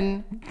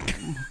 again,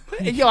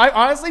 Yo, I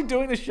honestly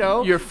doing the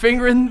show. you're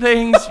fingering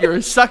things,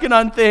 you're sucking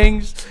on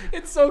things.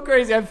 It's so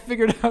crazy. I've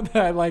figured out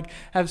that I like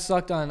have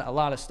sucked on a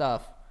lot of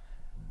stuff.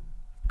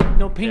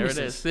 No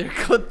penises. There it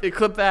is. They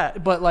clip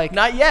that. But like,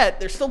 Not yet.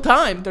 There's still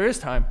time. there is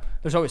time.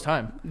 There's always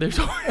time. There's.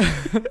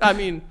 I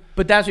mean,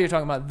 But that's what you're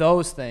talking about.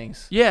 Those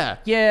things. yeah.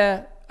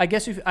 Yeah. I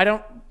guess I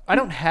don't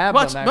have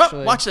Watch, them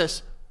actually. watch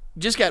this.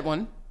 Just get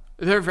one.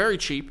 They're very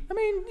cheap. I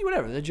mean,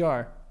 whatever. The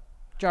jar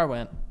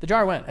went. The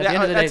jar went. At the Yeah,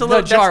 end of the day, that's a the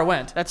little- jar that's-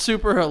 went. That's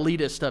super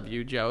elitist of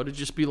you, Joe, to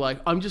just be like,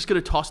 I'm just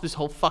gonna toss this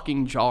whole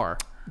fucking jar.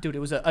 Dude, it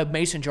was a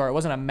mason jar. It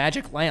wasn't a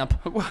magic lamp.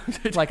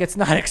 Like, it's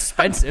not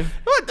expensive.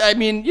 But, I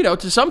mean, you know,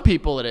 to some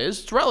people it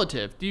is. It's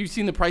relative. Do you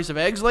seen the price of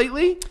eggs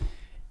lately?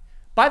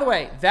 By the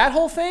way, that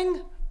whole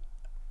thing,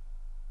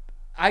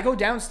 I go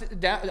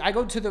I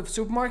go to the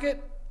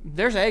supermarket,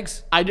 there's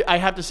eggs. I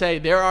have to say,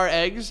 there are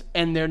eggs,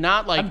 and they're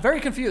not like. I'm very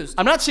confused.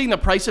 I'm not seeing the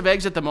price of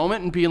eggs at the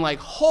moment and being like,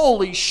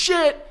 holy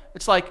shit.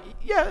 It's like,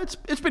 yeah,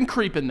 it's been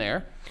creeping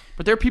there.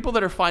 But there are people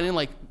that are finding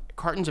like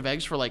cartons of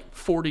eggs for like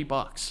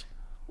 $40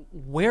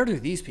 Where do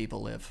these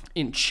people live?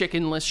 in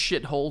chickenless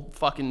shithole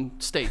fucking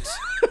states.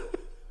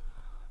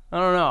 I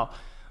don't know.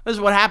 This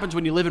is what happens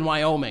when you live in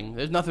Wyoming.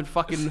 There's nothing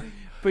fucking.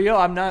 But yo,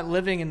 I'm not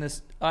living in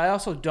this. I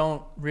also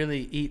don't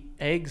really eat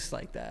eggs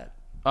like that.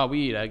 Oh,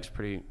 we eat eggs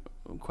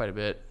quite a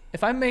bit.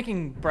 If I'm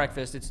making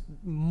breakfast, it's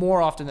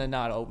more often than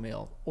not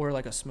oatmeal or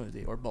like a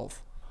smoothie or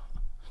both.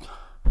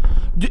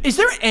 Is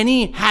there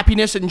any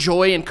happiness and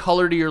joy and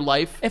color to your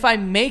life? If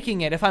I'm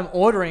making it, if I'm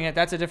ordering it,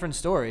 that's a different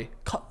story.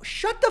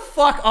 Shut the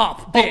fuck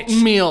up, bitch.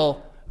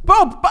 Oatmeal.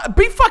 Bro,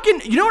 be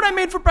fucking. You know what I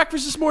made for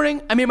breakfast this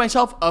morning? I made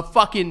myself a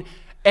fucking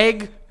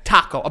egg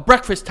taco, a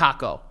breakfast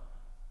taco.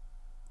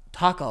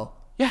 Taco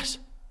Yes.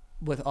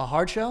 with a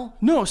hard shell?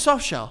 No,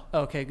 soft shell.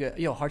 Okay, good.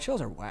 Yo, hard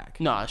shells are whack.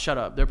 Nah, shut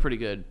up. They're pretty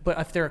good. But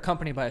if they're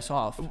accompanied by a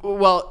soft.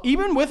 Well,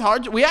 even with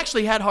we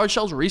actually had hard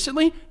shells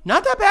recently.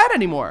 Not that bad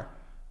anymore.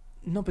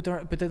 No, but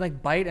they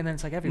like bite and then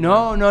it's like everywhere.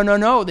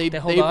 No. They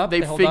hold up? They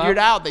They hold figured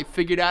up? out. They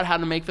figured out how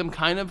to make them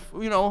kind of,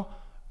 you know,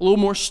 a little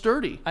more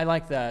sturdy. I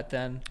like that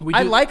then. We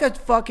I do- like a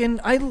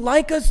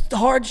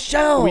hard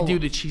shell. We do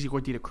the cheesy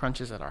gordita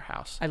crunches at our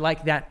house. I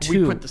like that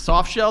too. We put the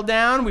soft shell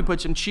down. We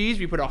put some cheese.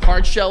 We put a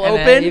hard shell And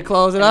open. then you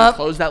close it and up.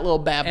 Close that little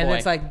bad boy. and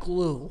it's like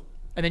glue.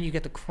 And then you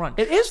get the crunch.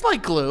 It is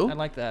like glue. I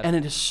like that. And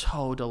it is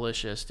so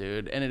delicious,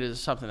 dude. And it is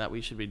something that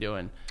we should be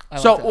doing. I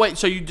like So that. wait,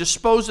 so you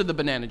disposed of the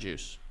banana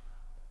juice?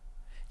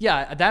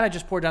 Yeah, that I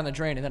just poured down the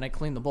drain and then I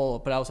cleaned the bowl.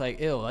 But I was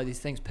like, ew, these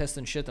things pissed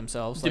and shit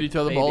themselves. Did like you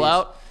throw the bowl babies.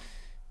 out?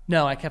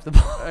 No, I kept the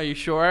bowl. Are you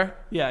sure?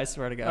 Yeah, I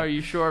swear to God. Are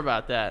you sure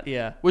about that?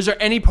 Yeah. Was there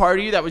any part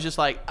of you that was just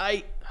like,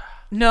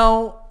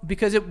 No,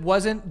 because it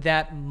wasn't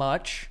that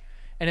much.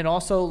 And it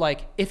also,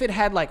 like, if it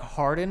had, like,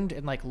 hardened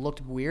and, like,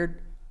 looked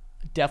weird,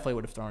 definitely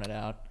would have thrown it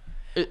out.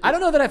 I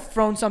don't know that I've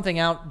thrown something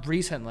out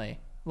recently.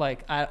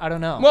 Like, I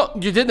don't know. Well,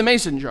 you did the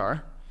mason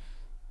jar.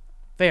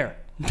 Fair.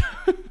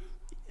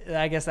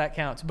 I guess that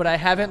counts. But I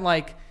haven't,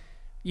 like,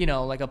 you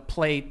know, like a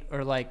plate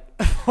or,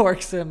 like,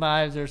 forks and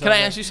knives or Can something.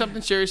 I ask you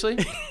something seriously?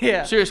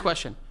 Yeah. Serious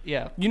question.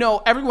 Yeah. You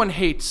know, everyone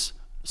hates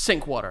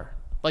sink water,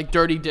 like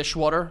dirty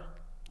dishwater.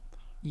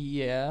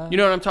 Yeah. You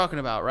know what I'm talking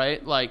about,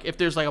 right? Like if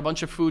there's like a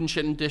bunch of food and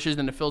shit in dishes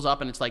and it fills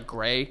up and it's like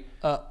gray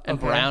and okay.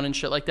 brown and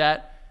shit like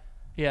that.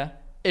 Yeah.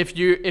 If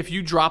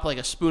you drop like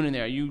a spoon in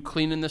there, are you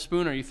cleaning the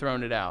spoon or are you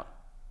throwing it out?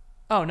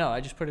 Oh, no,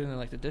 I just put it in,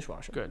 like, the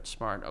dishwasher. Good,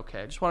 smart.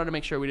 Okay, I just wanted to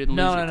make sure we didn't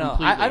No, lose no, it no.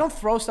 completely. I don't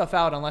throw stuff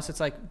out unless it's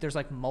like there's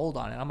like mold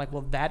on it. I'm like,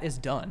 well, that is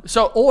done.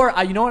 So- or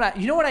you know what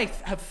I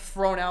have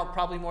thrown out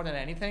probably more than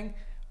anything?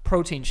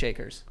 Protein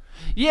shakers.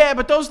 Yeah,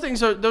 but those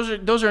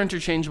are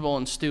interchangeable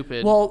and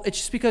stupid. Well, it's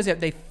just because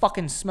they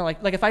fucking smell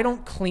like if I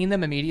don't clean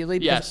them immediately,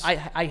 because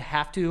Yes. I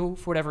have to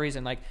for whatever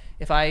reason. Like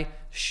if I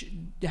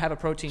have a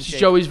protein It's shake.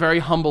 Joey's very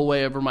humble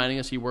way of reminding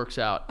us he works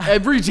out.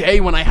 Every day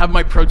when I have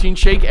my protein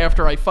shake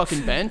after I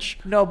fucking bench.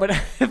 No, but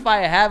if I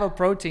have a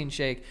protein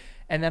shake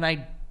and then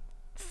I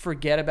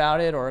forget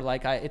about it or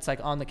like it's like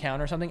on the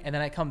counter or something and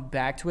then I come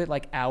back to it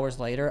like hours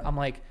later, I'm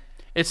like,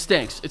 It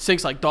stinks. It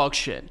stinks like dog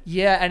shit.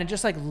 yeah, and it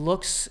just like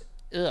looks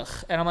ugh,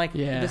 and I'm like,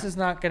 Yeah. this is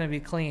not gonna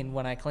be clean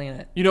when I clean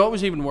it. You know what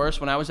was even worse?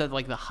 When I was at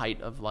like the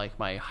height of like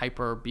my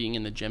hyper being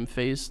in the gym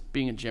phase,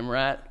 being a gym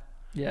rat,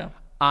 Yeah.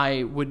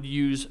 I would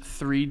use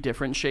 3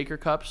 different shaker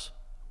cups.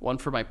 One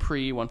for my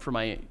pre, one for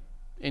my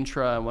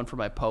intra, and one for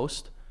my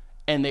post.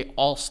 And they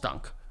all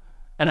stunk.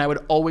 And I would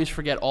always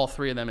forget all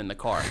 3 of them in the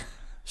car.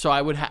 So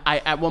I would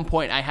at one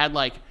point I had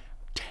like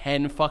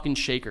 10 fucking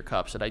shaker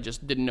cups that I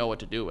just didn't know what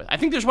to do with. I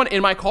think there's one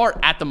in my car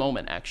at the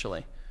moment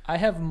actually. I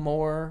have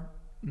more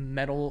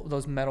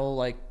those metal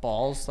like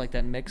balls like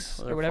that mix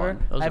Those or are whatever.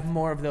 fun. Those I are have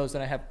more of those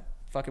than I have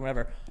fucking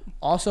whatever.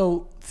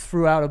 Also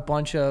threw out a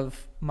bunch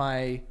of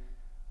I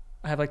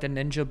have like the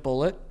Ninja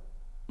Bullet.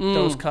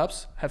 Those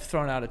cups have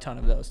thrown out a ton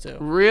of those too.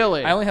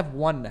 Really? I only have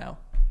one now.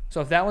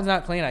 So if that one's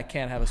not clean, I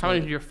can't have a smoothie. How many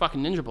did your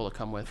fucking Ninja Bullet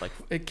come with? Like,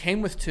 It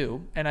came with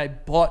 2, and I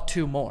bought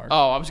 2 more.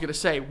 oh, I was gonna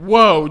say,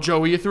 whoa,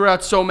 Joey, you threw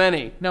out so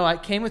many. No, I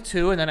came with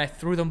 2, and then I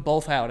threw them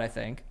both out, I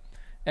think.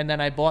 And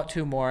then I bought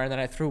 2 more, and then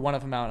I threw one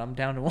of them out. I'm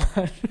down to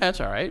 1. That's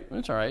all right.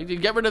 That's all right. You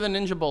get rid of the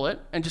Ninja Bullet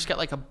and just get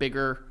like a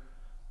bigger,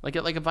 like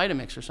get like a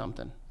Vitamix or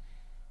something.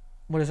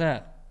 What is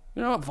that?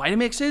 You know what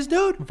Vitamix is,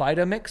 dude?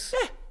 Vitamix?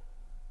 Yeah.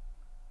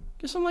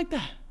 Get something like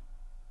that.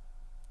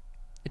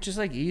 It's just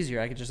like easier.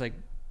 I could just like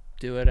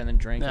do it and then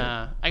drink it.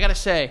 Nah, I gotta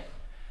say,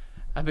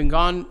 I've been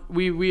gone.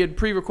 We had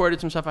pre-recorded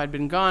some stuff. I'd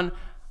been gone.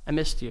 I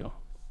missed you.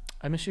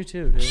 I miss you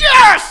too, dude.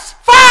 Yes!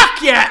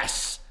 Fuck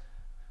yes!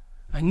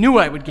 I knew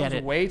I would get That was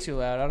it. way too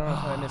loud. I don't know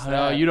if I missed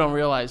No, that. you don't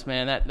realize,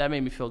 man. That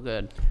made me feel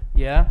good.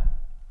 Yeah?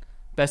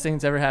 Best thing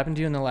that's ever happened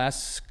to you in the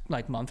last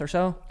like month or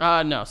so?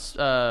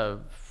 No.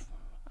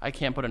 I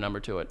can't put a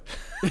number to it.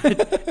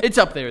 It's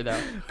up there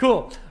though.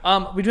 Cool.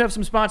 We do have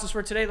some sponsors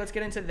for today. Let's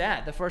get into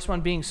that. The first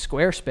one being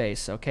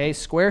Squarespace. Okay,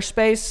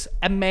 Squarespace,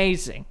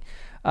 amazing.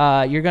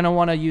 You're gonna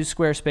want to use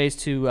Squarespace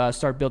to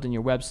start building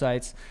your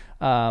websites.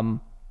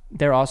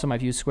 They're awesome.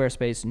 I've used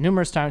Squarespace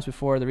numerous times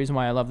before. The reason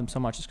why I love them so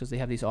much is because they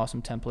have these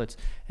awesome templates,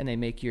 and they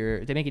make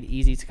it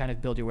easy to kind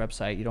of build your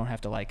website. You don't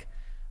have to like,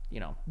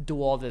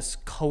 do all this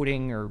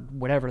coding or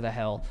whatever the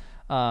hell.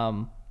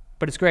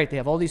 But it's great. They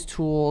have all these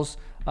tools.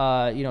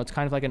 It's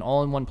kind of like an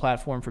all-in-one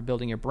platform for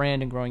building your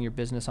brand and growing your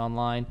business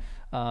online.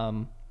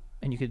 And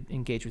you could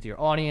engage with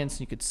your audience.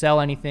 You could sell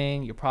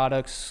anything, your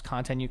products,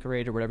 content you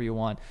create, or whatever you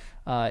want.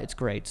 It's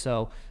great.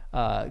 So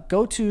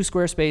go to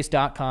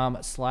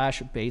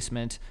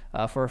squarespace.com/basement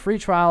for a free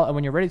trial. And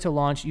when you're ready to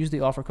launch, use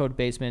the offer code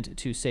BASEMENT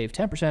to save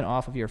 10%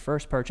 off of your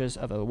first purchase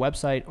of a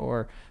website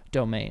or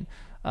domain.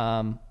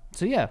 So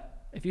yeah.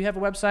 If you have a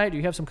website,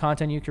 you have some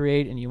content you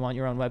create, and you want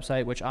your own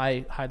website, which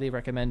I highly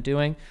recommend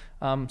doing,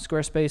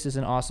 Squarespace is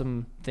an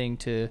awesome thing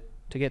to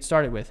get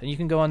started with. And you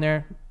can go on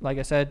there, like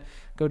I said,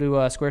 go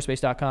to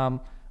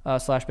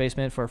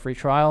squarespace.com/basement for a free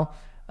trial.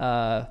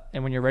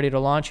 And when you're ready to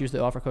launch, use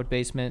the offer code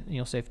BASEMENT, and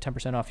you'll save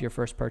 10% off your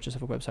first purchase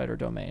of a website or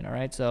domain. All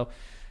right, so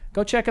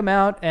go check them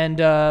out, and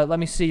let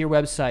me see your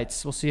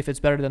websites. We'll see if it's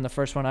better than the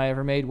first one I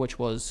ever made, which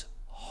was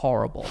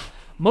horrible.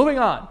 Moving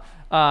on.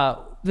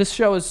 This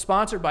show is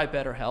sponsored by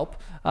BetterHelp.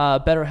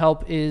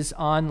 BetterHelp is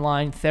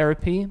online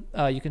therapy.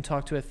 You can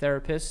talk to a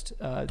therapist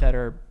that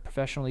are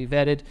professionally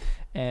vetted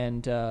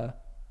and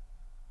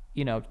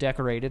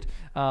decorated.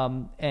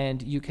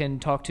 And you can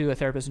talk to a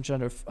therapist in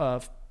under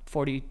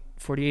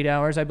 48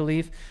 hours, I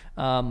believe.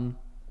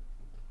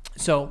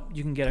 So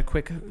you can get a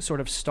quick sort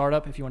of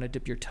startup if you want to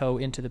dip your toe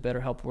into the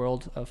BetterHelp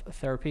world of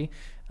therapy.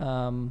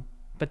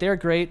 But they're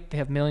great. They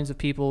have millions of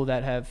people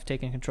that have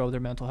taken control of their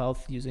mental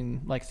health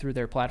through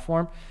their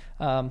platform.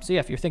 So yeah,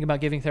 if you're thinking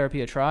about giving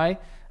therapy a try,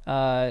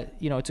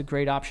 it's a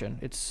great option.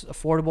 It's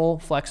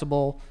affordable,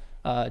 flexible,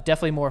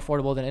 definitely more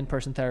affordable than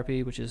in-person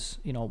therapy, which is,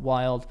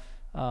 wild.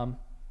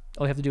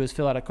 All you have to do is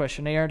fill out a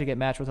questionnaire to get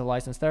matched with a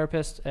licensed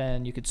therapist,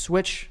 and you could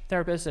switch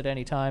therapists at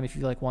any time if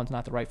you feel like one's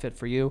not the right fit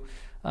for you.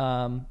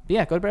 But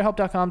yeah, go to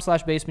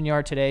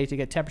betterhelp.com/basementyard today to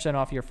get 10%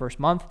 off your first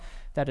month.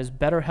 That is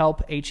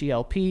BetterHelp,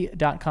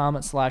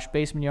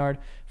 HELP.com/basementyard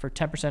for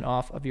 10%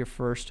 off of your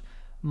first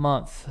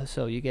month.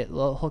 So you get a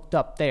little hooked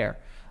up there.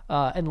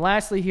 And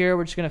lastly here,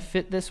 we're just going to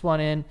fit this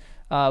one in.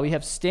 We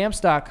have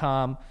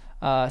Stamps.com.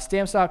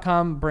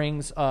 Stamps.com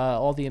brings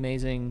all the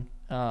amazing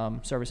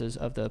services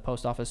of the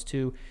post office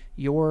to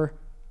your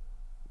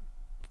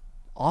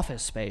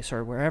office space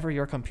or wherever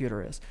your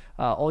computer is.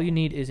 All you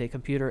need is a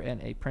computer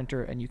and a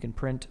printer, and you can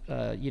print,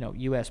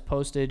 U.S.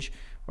 postage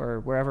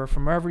or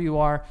from wherever you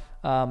are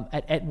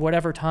at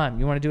whatever time.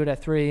 You want to do it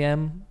at 3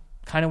 a.m.,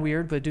 kind of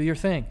weird, but do your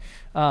thing.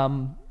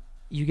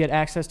 You get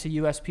access to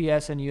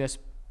USPS and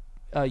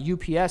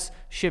UPS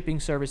shipping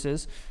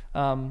services.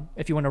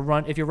 If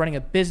you're running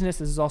a business,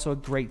 this is also a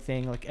great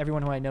thing. Like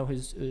everyone who I know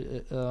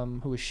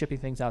who is shipping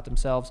things out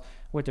themselves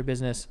with their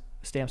business,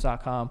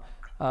 Stamps.com,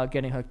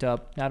 getting hooked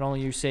up. Not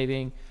only are you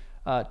saving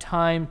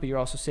time, but you're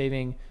also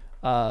saving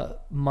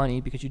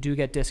money because you do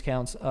get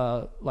discounts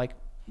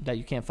that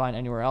you can't find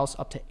anywhere else,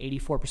 up to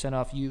 84%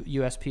 off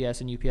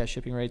USPS and UPS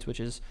shipping rates, which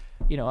is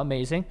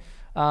amazing.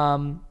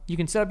 You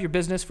can set up your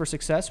business for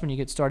success when you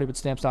get started with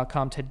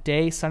Stamps.com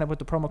today. Sign up with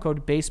the promo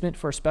code BASEMENT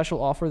for a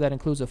special offer that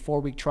includes a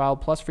 4-week trial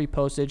plus free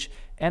postage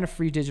and a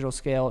free digital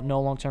scale. No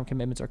long-term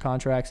commitments or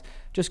contracts.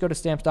 Just go to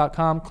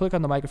Stamps.com, click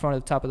on the microphone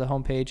at the top of the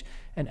homepage,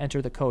 and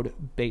enter the code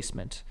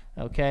BASEMENT.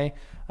 Okay?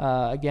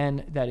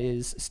 Again, that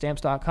is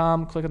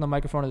Stamps.com. Click on the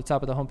microphone at the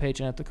top of the homepage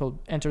and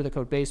enter the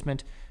code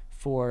BASEMENT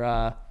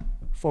for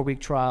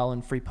 4-week trial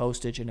and free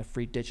postage and a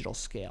free digital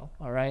scale.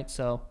 All right,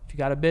 so if you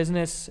got a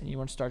business and you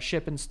want to start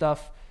shipping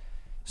stuff,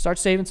 start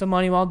saving some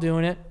money while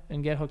doing it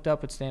and get hooked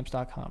up at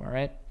Stamps.com. All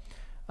right.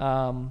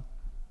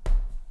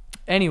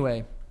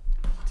 Anyway,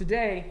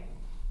 today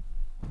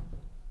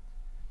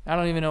I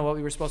don't even know what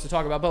we were supposed to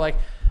talk about, but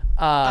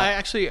I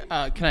actually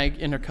can I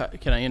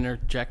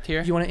interject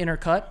here? You want to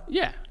intercut?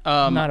 Yeah.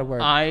 Not a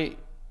word.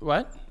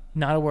 What?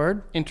 Not a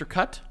word.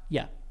 Intercut?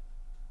 Yeah.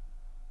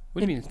 What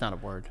do you mean it's not a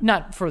word?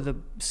 Not for the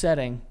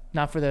setting,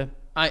 not for the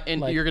Like-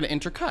 you're gonna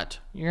intercut,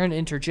 You're gonna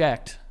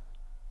interject.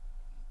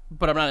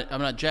 but I'm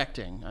not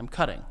ejecting. I'm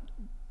cutting.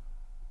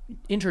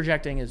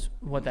 Interjecting is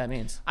what that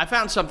means. I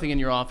found something in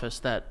your office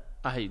that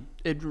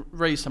it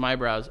raised some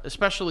eyebrows,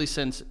 especially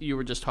since you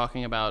were just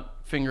talking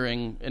about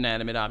fingering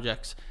inanimate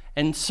objects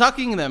and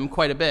sucking them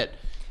quite a bit.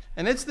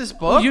 And it's this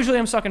book. Usually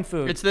I'm sucking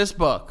food. It's this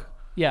book,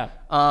 yeah.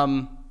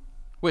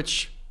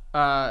 which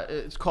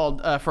it's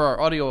called, for our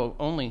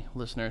audio-only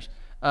listeners,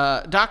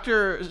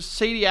 Dr.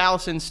 Sadie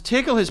Allison's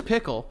Tickle His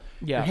Pickle,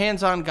 Yeah. Your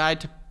Hands-On Guide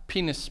to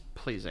Penis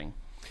Pleasing.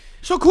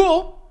 So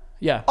cool.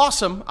 Yeah.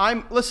 Awesome.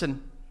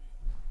 Listen,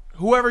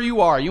 whoever you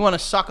are, you want to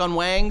suck on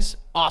wangs?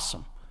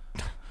 Awesome.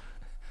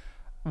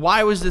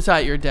 Why was this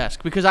at your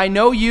desk? Because I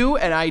know you,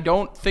 and I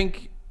don't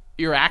think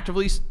you're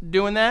actively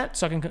doing that.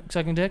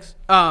 Sucking dicks.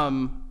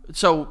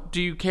 So do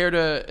you care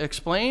to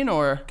explain,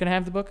 or? Can I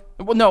have the book?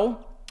 Well,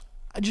 no.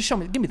 Just show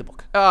me. Give me the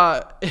book.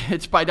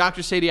 It's by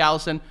Dr. Sadie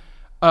Allison,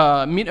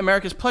 Meet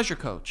America's Pleasure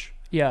Coach.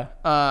 Yeah.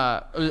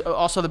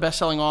 Also the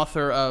best-selling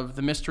author of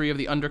The Mystery of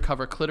the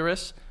Undercover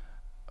Clitoris.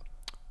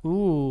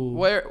 Ooh.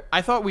 Where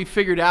I thought we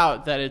figured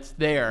out that it's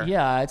there.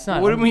 Yeah, it's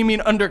not. What do we mean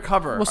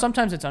undercover? Well,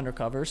 sometimes it's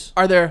undercovers.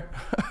 Are there?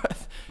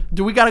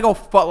 Do we gotta go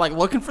like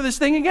looking for this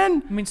thing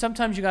again? I mean,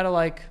 sometimes you gotta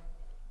like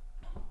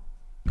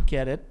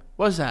get it.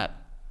 What was that?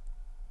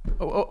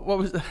 What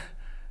was that?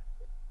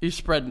 You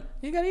spread.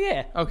 You gotta,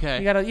 yeah. Okay.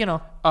 You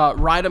gotta,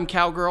 Ride 'em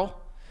Cowgirl.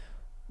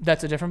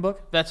 That's a different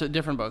book. That's a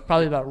different book.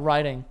 Probably about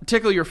writing.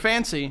 Tickle Your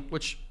Fancy,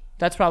 which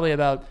That's probably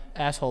about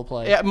asshole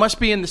play. it must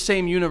be in the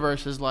same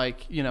universe as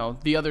like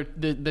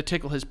the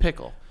Tickle His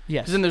Pickle.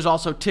 Yes. 'Cause then there's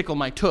also Tickle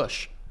My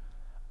Tush.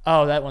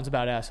 Oh, that one's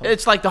about asshole.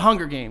 It's like the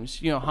Hunger Games.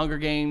 Hunger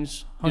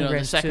Games. Hunger The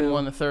Games second 2.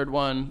 one, the third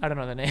one. I don't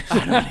know the name.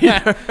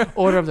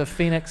 Order of the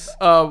Phoenix.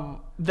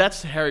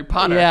 That's Harry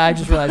Potter. Yeah, I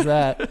just realized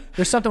that.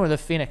 There's something with a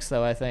phoenix,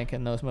 though, I think,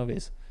 in those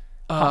movies.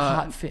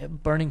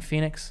 Burning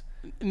Phoenix.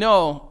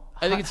 No,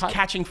 I think it's Hot-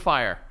 Catching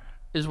Fire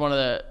is one of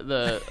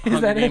the Is Hunger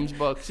that it? Games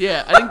books.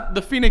 Yeah, I think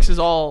the Phoenix is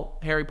all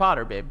Harry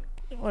Potter, babe.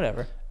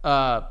 Whatever.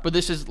 But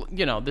this is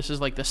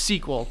like the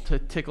sequel to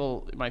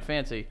Tickle My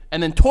Fancy,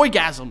 and then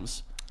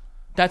Toygasms.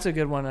 That's a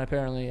good one,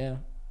 apparently, yeah.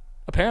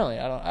 Apparently,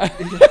 I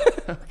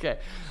don't... Okay.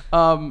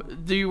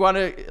 Do you want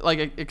to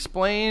like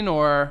explain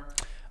or?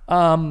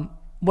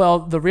 Well,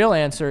 the real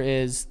answer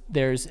is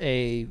there's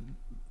a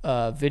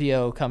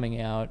video coming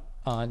out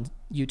on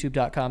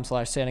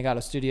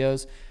youtube.com/Santagato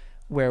Studios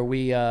where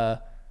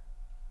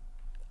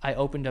I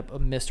opened up a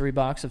mystery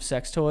box of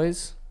sex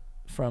toys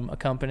from a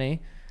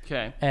company,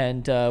 Okay.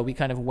 and we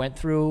kind of went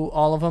through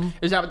all of them.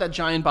 Is that what that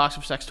giant box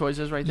of sex toys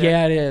is right there?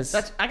 Yeah, it is.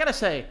 I gotta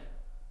say,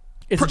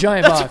 It's a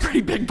giant that's box. a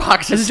pretty big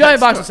box. It's a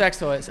giant box of sex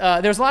toys.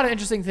 There's a lot of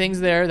interesting things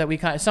there that we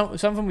some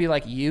of them we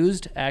like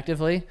used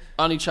actively.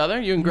 On each other,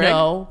 you and Greg.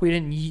 No, we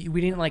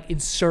didn't like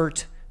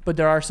insert, but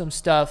there are some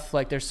stuff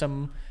like there's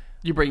some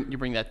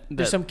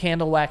There's some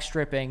candle wax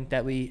stripping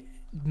that we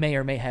may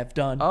or may have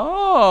done.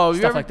 Oh,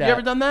 Stuff like that. You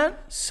ever done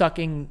that?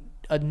 Sucking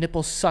a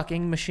nipple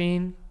sucking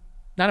machine,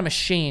 not a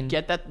machine.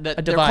 Get that? A They're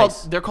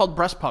device. they're called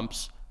breast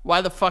pumps. Why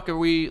the fuck are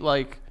we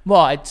like? Well,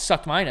 I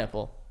sucked my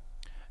nipple.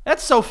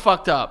 That's so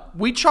fucked up.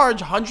 We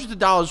charge hundreds of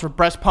dollars for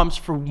breast pumps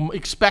for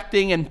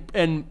expecting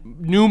and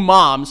new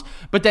moms,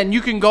 but then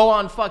you can go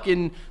on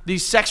fucking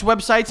these sex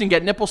websites and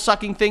get nipple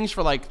sucking things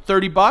for like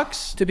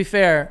 $30. To be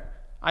fair,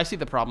 I see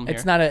the problem here.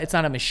 it's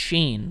not a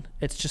machine.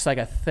 It's just like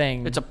a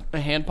thing. It's a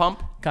hand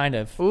pump. kind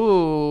of.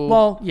 Ooh.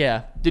 Well,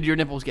 yeah. Did your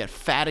nipples get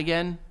fat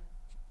again?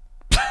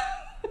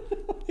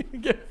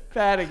 Get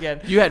fat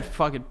again. You had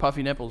fucking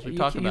puffy nipples. We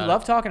talked about You it.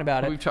 love talking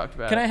about it. We've talked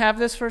about Can it. I have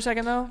this for a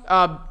second though?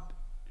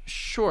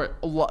 Sure.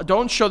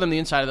 Don't show them the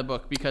inside of the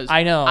book because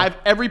I know.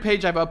 Every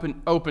page I've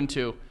opened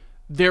to,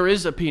 there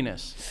is a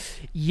penis.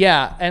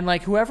 Yeah, and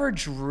like whoever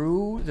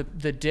drew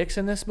the dicks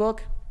in this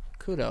book,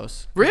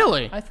 kudos.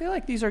 Really? I feel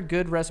like these are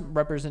good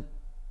represent.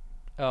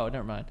 Oh,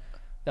 never mind.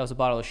 That was a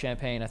bottle of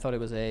champagne. I thought it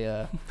was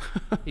a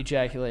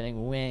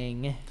ejaculating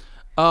wing.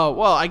 Oh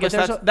well, I guess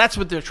there's that's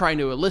what they're trying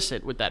to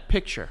elicit with that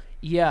picture.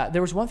 Yeah,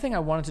 there was one thing I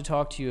wanted to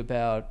talk to you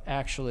about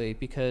actually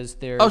because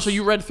there's. Oh, so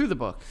you read through the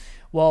book?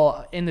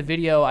 Well, in the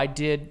video I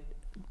did.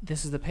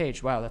 This is the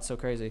page. Wow, that's so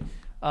crazy.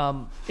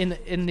 In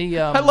the.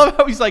 I love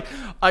how he's like,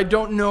 I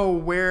don't know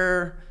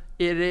where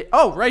it is.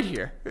 Oh, right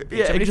here.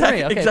 Yeah, 73.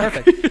 exactly. Okay,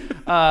 exactly.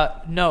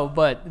 perfect. No,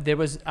 but there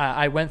was.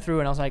 I went through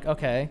and I was like,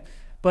 okay,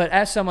 but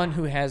as someone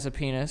who has a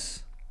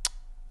penis.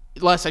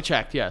 Last I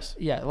checked, yes.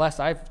 Yeah, last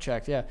I've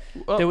checked, yeah.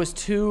 Well- There was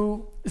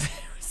two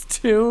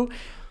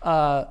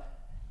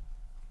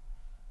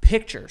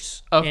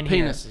pictures Of in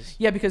here. penises.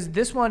 Yeah, because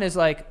this one is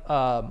like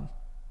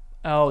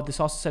this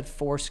also said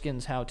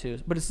foreskins how to,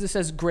 but this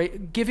says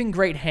giving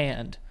great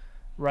hand,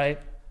 right?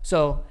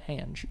 So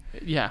hand.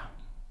 Yeah.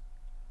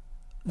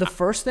 The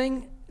first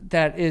thing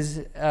that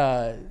is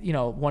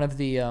one of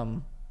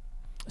the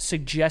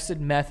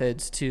suggested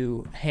methods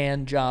to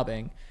hand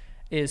jobbing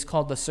is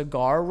called the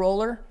cigar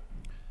roller.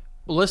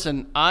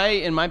 Listen,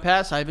 in my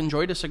past, I've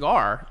enjoyed a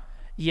cigar.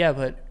 Yeah,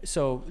 but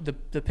so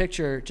the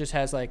picture just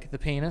has like the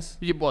penis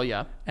Well,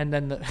 yeah. and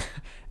then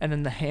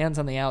the hands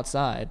on the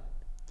outside.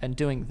 and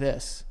doing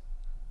this.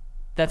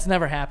 That's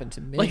never happened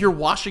to me. Like you're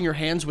washing your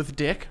hands with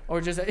dick?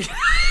 or just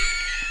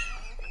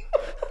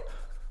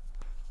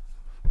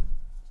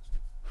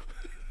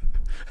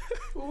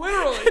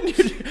literally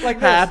like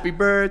this. Happy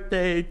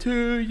birthday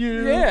to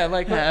you. Yeah,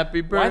 like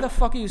happy birthday. Why the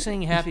fuck are you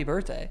saying happy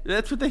birthday?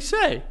 That's what they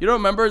say. You don't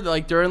remember,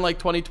 like during like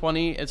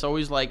 2020, it's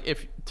always like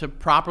if to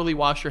properly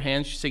wash your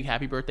hands, you sing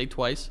happy birthday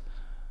twice.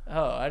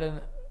 Oh, I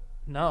didn't.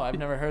 No, I've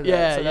never heard that.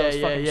 Yeah, so that was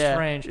fucking yeah.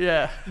 strange.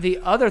 Yeah. The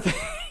other thing.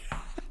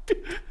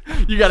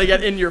 You got to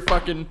get in your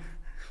fucking.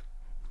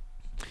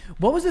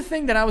 What was the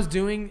thing that I was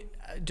doing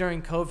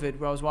during COVID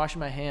where I was washing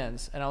my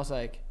hands and I was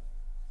like,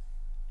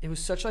 it was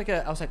such like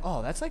a, I was like,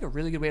 oh, that's like a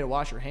really good way to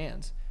wash your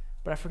hands.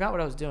 But I forgot what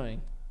I was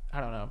doing.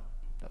 I don't know.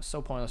 That was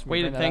so pointless.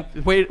 Way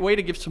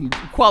to give some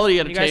quality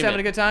You entertainment. guys having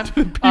a good time?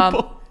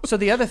 People. So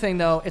the other thing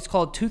though, it's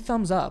called 2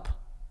 thumbs up,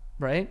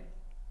 right?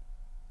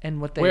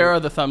 And what they Where are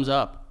the thumbs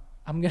up?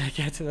 I'm gonna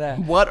get to that.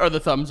 What are the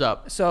thumbs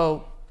up?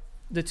 So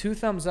the 2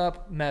 thumbs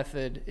up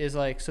method is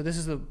like, so this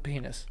is the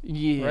penis.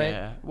 Yeah.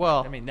 Right?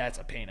 Well, I mean, that's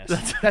a penis.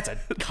 That's a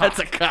cock. that's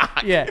a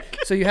cock. Yeah.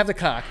 So you have the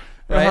cock,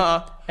 right?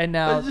 Uh-huh. And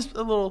now Just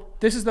a little.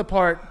 this is the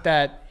part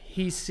that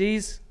he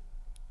sees.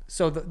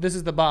 So this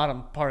is the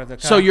bottom part of the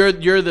cock. So you're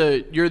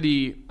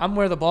the I'm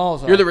where the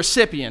balls are. you're the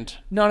recipient.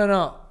 No.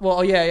 Well,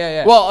 oh,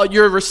 yeah. Well,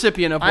 you're a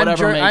recipient of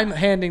whatever. I'm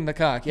handing the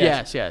cock.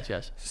 Yes.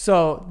 Yes.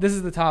 So this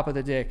is the top of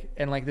the dick,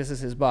 and like this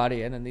is his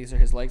body, and then these are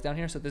his legs down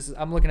here. So this is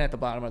I'm looking at the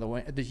bottom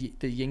of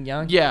the yin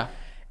yang. Yeah.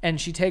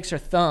 And she takes her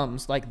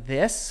thumbs like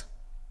this,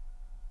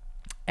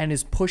 and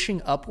is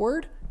pushing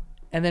upward,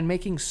 and then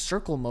making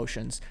circle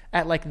motions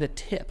at like the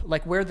tip,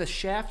 like where the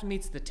shaft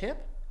meets the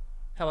tip.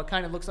 How it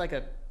kind of looks like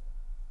a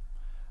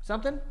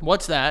something.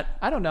 What's that?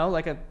 I don't know,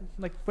 like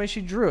the way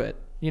she drew it.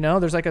 You know,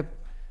 there's like a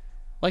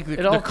Like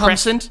the all comes-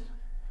 crescent?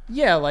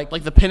 yeah, like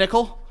Like the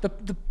pinnacle?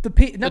 not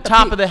The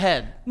top peak. of the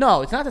head.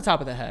 No, it's not the top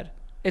of the head.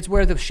 It's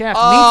where the shaft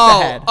meets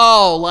the head.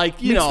 Oh,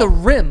 like, you meets know. the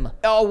rim.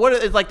 Oh, what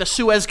is like the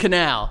Suez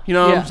Canal. You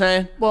know what I'm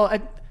saying? Well,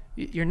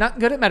 you're not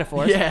good at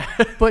metaphors. Yeah.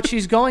 But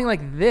she's going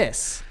like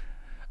this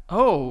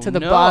Oh, to the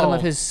bottom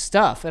of his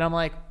stuff, and I'm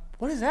like,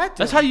 what is that doing?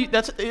 That's how you.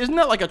 Isn't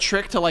that like a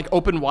trick to like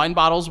open wine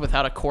bottles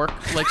without a cork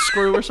like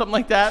screw or something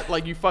like that?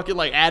 Like you fucking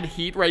like add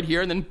heat right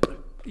here and then.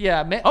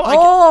 Yeah.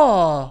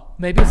 Oh,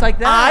 Maybe it's like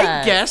that.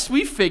 I guess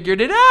we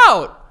figured it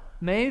out.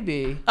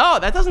 Maybe. Oh,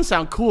 that doesn't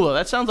sound cool though.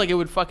 That sounds like it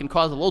would fucking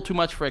cause a little too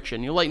much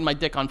friction. You're lighting my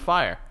dick on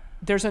fire.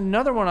 There's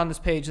another one on this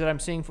page that I'm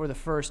seeing for the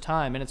first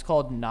time, and it's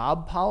called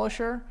Knob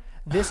Polisher.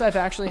 This I've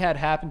actually had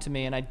happen to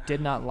me, and I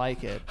did not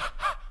like it.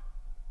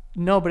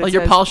 No, but it Like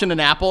you're says, polishing an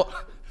apple.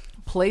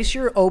 place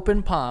your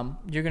open palm.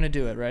 You're gonna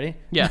do it. Ready?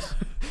 Yes.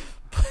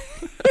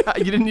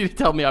 You didn't need to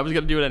tell me. I was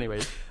gonna do it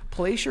anyways.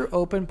 Place your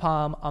open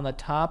palm on the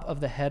top of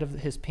the head of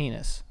his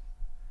penis,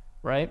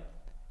 right?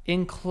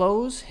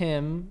 Enclose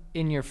him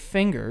in your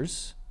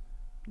fingers,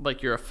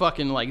 Like you're a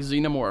fucking like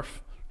xenomorph.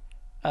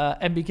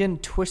 and begin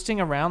twisting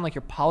around like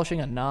you're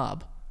polishing a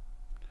knob.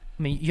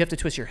 I mean, you have to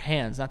twist your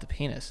hands, not the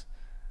penis.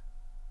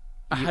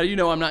 How do you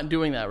know I'm not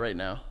doing that right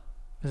now?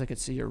 Because I could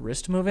see your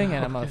wrist moving,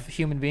 and I'm a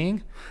human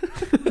being.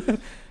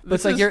 But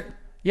it's like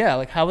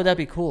like how would that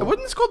be cool?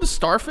 Wasn't this called the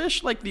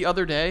starfish like the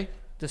other day?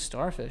 The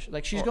starfish,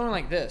 like she's going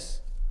like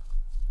this.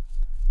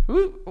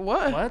 Who?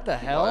 What? What the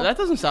hell? That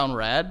doesn't sound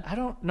rad. I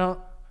don't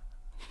know.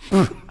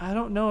 I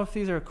don't know if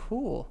these are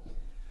cool.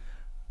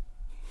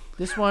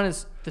 This one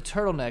is the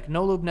turtleneck.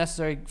 No lube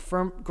necessary.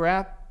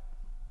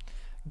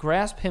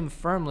 Grasp him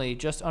firmly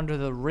just under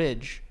the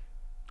ridge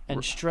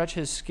and stretch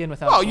his skin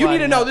without. Oh, you need to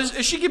sliding know up. this.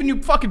 Is she giving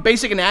you fucking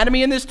basic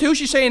anatomy in this too?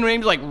 She's saying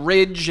names like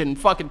ridge and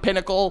fucking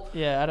pinnacle.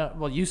 Yeah, I don't.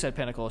 Well, you said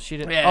pinnacle. She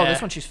did. Yeah. Oh,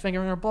 this one she's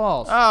fingering her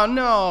balls. Oh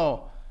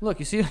no. Look,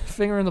 you see her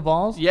fingering the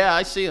balls? Yeah,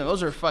 I see them.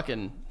 Those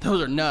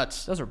are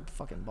nuts. Those are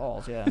fucking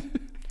balls. Yeah.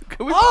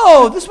 Can we-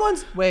 Oh, this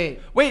one's. Wait.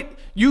 Wait,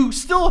 you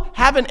still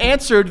haven't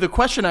answered the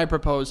question I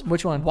proposed.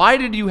 Which one? Why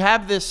did you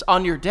have this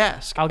on your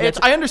desk? I'll get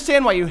to- I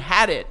understand why you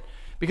had it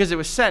because it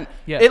was sent.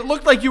 Yeah. It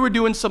looked like you were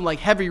doing some like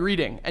heavy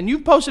reading, and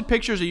you've posted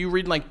pictures of you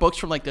reading like books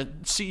from like the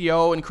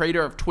CEO and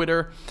creator of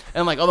Twitter,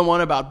 and like other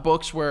one about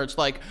books where it's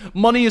like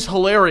money is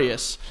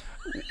hilarious.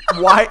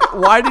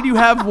 Why did you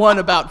have one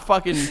about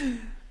fucking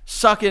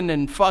sucking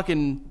and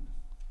fucking,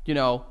 you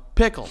know,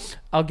 pickles?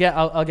 I'll get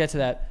to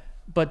that.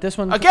 But this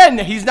one Again,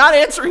 he's not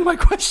answering my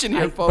question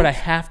here, folks. But I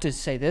have to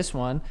say this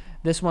one.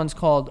 This one's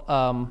called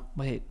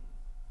wait.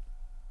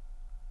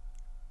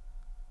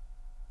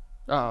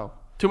 Oh,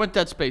 too much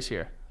dead space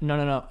here.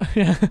 No.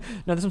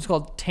 No, this one's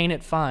called Taint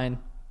It Fine.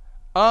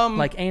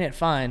 Like Ain't It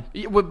Fine.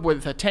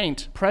 With a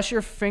taint. Press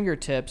your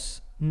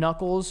fingertips,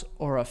 knuckles,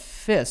 or a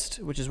fist,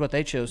 which is what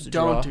they chose to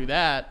draw. Don't do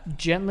that.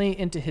 Gently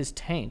into his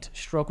taint.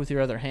 Stroke with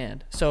your other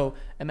hand. So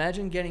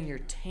imagine getting your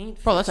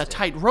taint. Bro, that's a fisted.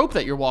 tight rope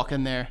that you're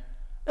walking there.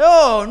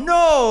 Oh,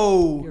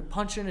 no. You're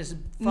punching his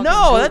fucking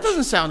No, that gooch.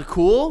 doesn't sound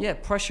cool. Yeah,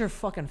 press your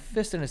fucking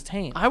fist in his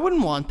taint. I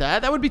wouldn't want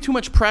that. That would be too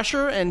much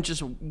pressure and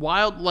just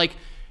wild. Like,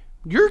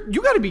 you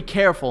got to be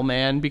careful,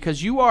 man,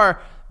 because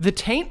the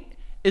taint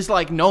is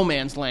like no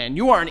man's land.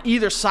 You are on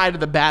either side of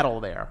the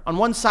battle there. On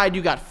one side,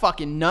 you got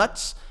fucking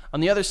nuts. On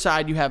the other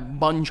side, you have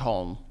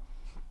Bungeholm.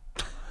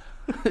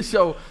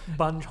 So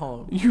Bunge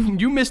home.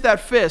 you miss that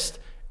fist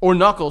or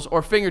knuckles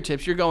or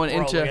fingertips, you're going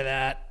into. Look at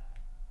that.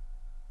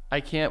 I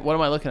can't. What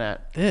am I looking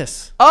at?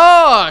 This.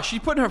 Oh, she's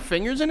putting her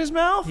fingers in his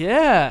mouth?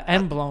 Yeah,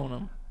 and blowing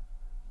him.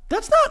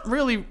 That's not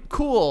really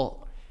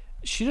cool.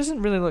 She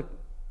doesn't really look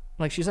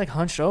like she's like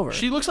hunched over.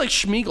 She looks like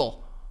Schmeagol.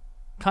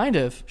 Kind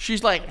of.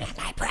 She's like,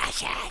 my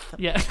precious.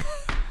 Yeah.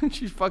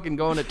 She's fucking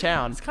going to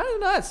town. It's kind of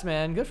nuts,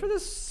 man. Good for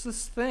this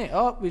thing.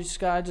 Oh,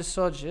 I just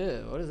saw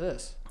Jill. What is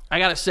this? I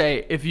gotta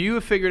say, if you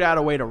have figured out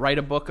a way to write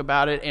a book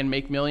about it and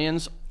make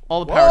millions,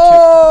 all the power to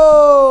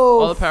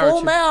All the power full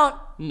to- mount.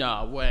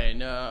 No way,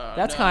 no.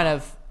 That's no. kind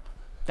of,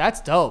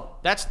 that's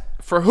dope. That's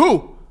for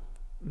who?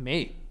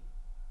 Me,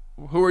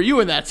 Who are you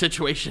in that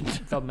situation?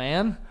 the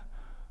man.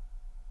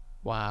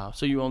 Wow.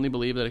 So you only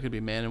believe that it could be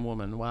man and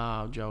woman?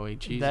 Wow, Joey.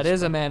 Jesus. That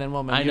is a man and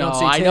woman. I You know. don't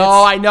see I tits?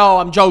 know. I know.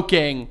 I'm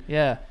joking.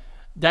 Yeah,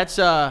 That's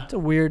it's a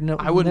weird.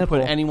 I wouldn't nipple.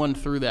 put anyone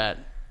through that.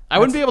 I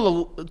wouldn't be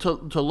able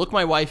to look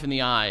my wife in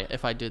the eye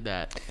if I did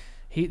that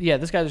Yeah,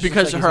 this guy just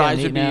because looks like her he's eyes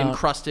getting would be eaten out.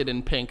 encrusted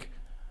in pink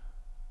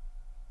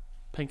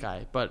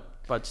eye, butt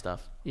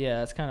stuff. Yeah,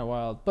 that's kind of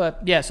wild.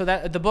 But yeah, so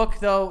that the book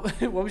though.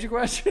 What was your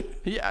question?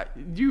 Yeah,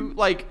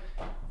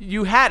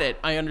 you had it.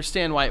 I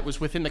understand why it was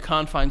within the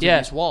confines Yeah.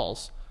 of these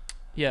walls,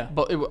 Yeah,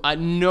 but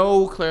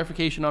no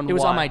clarification on it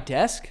was why. on my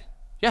desk.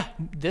 Yeah.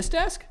 This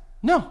desk?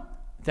 No.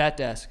 That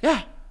desk?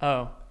 Yeah.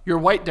 Oh, Your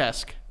white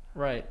desk,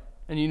 right.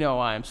 and you know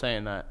why I'm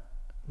saying that.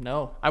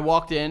 No. I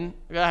walked in.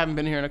 I haven't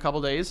been here in a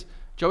couple days.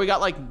 Joey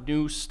got like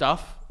new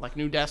stuff, like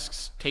new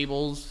desks,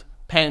 tables,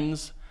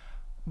 pens,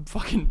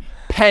 fucking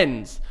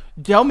pens.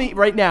 Tell me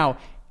right now,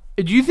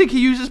 do you think he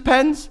uses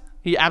pens?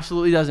 He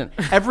absolutely doesn't.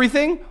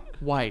 Everything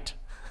white,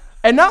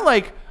 and not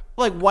like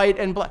white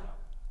and black.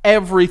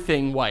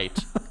 Everything white.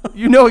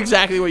 You know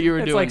exactly what you were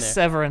It's doing like there.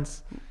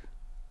 Severance.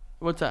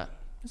 What's that?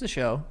 It's a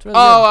show. It's really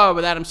Oh,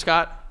 with Adam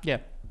Scott. good. Yeah,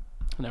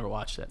 I never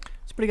watched it.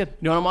 it's pretty good.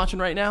 You know what I'm watching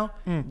right now?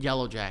 Hmm.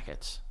 Yellow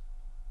Jackets.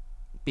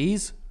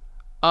 Bees?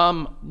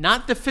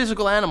 Not the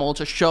physical animal. It's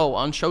a show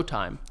on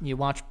Showtime. You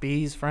watch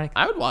Bees, Frank?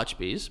 I would watch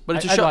Bees, but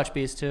it's a I'd show. watch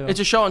Bees too. It's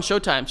a show on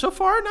Showtime. So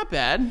far, not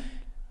bad.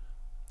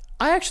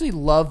 I actually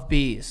love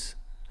Bees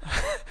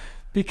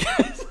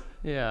because,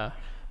 Yeah.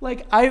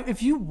 like,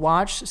 if you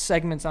watch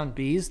segments on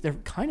Bees, they're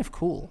kind of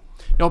cool.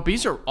 No,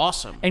 bees are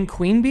awesome. And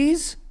queen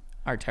bees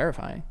are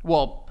terrifying.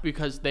 Well,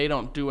 because they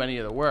don't do any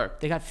of the work.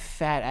 They got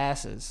fat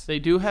asses. They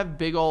do have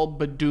big old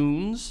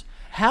badoons.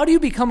 How do you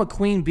become a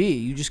queen bee?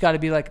 You just got to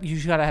be like, you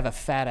just got to have a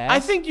fat ass. I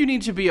think you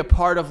need to be a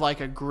part of like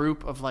a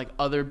group of like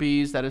other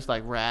bees that is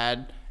like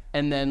rad,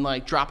 and then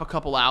like drop a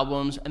couple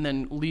albums, and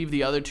then leave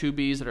the other two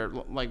bees that are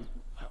like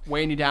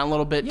weighing you down a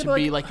little bit Yeah, to but,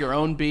 be like- like your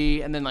own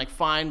bee, and then like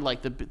find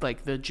like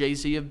the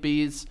Jay-Z of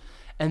bees,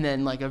 and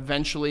then like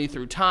eventually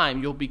through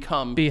time you'll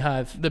become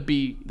Beehive. the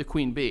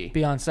queen bee.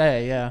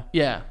 Beyonce, yeah.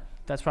 Yeah.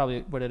 That's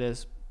probably what it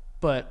is.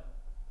 But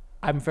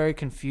I'm very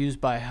confused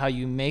by how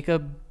you make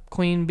a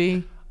queen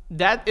bee.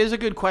 That is a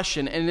good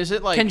question. And is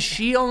it like Can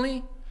she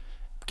only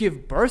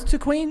give birth to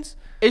queens?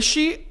 is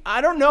she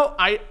I don't know.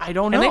 I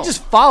don't know. And they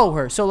just follow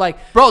her. So like,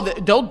 Bro,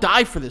 they'll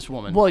die for this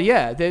woman. well,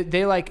 yeah,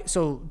 they like,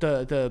 so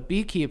the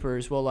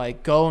beekeepers will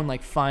like go and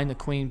like find the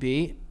queen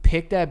bee,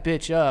 pick that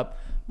bitch up,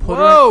 put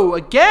Whoa,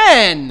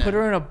 again.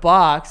 her in a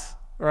box,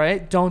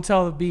 right? Don't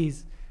tell the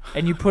bees.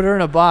 And you put her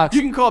in a box,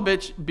 You can call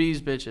bees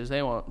bitches.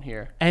 They won't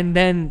hear. and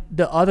then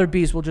the other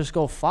bees will just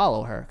go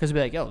follow her because they'll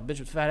be like, yo, the bitch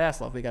with fat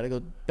ass love. We got to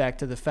go back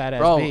to the fat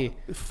ass Bro, bee.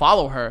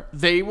 follow her.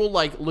 They will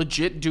like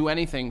legit do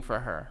anything for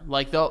her.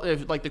 Like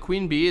if like the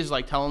queen bee is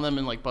like telling them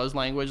in like buzz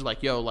language,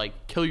 like yo,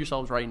 like kill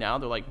yourselves right now.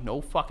 They're like, no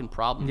fucking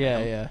problem. Yeah,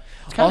 man. yeah.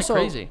 It's kind of Also,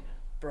 crazy.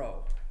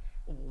 Bro,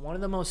 one of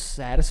the most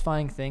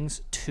satisfying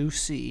things to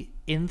see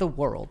in the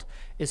world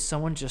is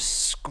someone just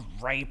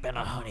scraping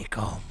a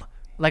honeycomb.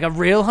 Like a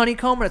real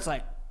honeycomb, where it's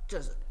like,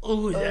 just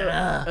ooh,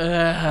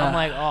 I'm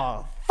like,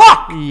 oh,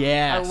 fuck!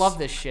 Yeah, I love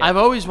this shit. I've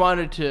always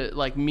wanted to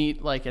like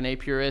meet like an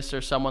apurist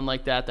or someone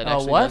like that. That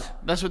actually what? does-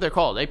 That's what they're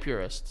called,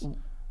 apurists.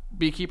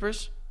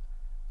 Beekeepers.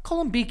 Call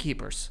them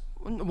beekeepers.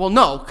 Well,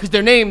 no, because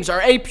their names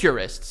are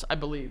apurists, I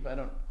believe. I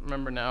don't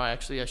remember now.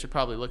 Actually, I should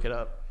probably look it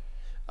up.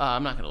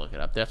 I'm not gonna look it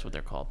up. That's what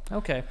they're called.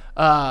 Okay.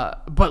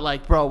 But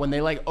like, bro, when they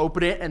like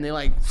open it and they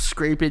like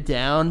scrape it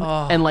down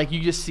Oh. and like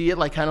you just see it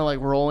like kind of like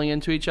rolling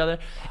into each other.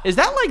 Is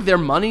that like their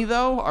money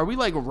though? Are we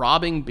like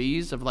robbing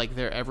bees of like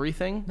their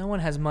everything? No one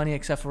has money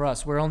except for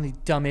us. We're only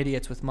dumb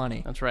idiots with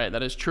money. That's right.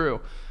 That is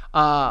true.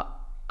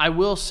 I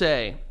will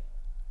say,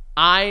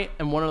 I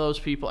am one of those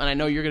people, and I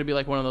know you're gonna be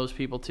like one of those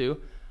people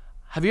too.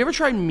 Have you ever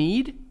tried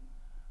mead?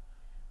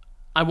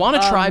 I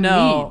want to try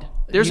no. mead.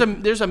 There's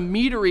a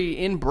meadery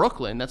in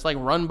Brooklyn that's like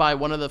run by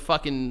one of the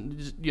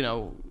fucking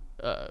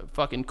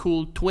fucking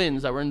cool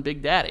twins that were in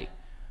Big Daddy.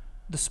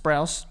 The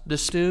Sprouse The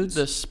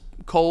dudes.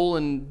 Cole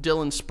and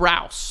Dylan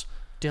Sprouse.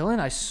 Dylan?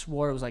 I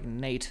swore it was like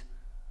Nate.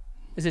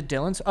 Is it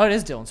Dylan? Oh, it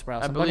is Dylan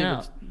Sprouse. I I'm believe bugging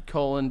it's out.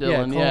 Cole and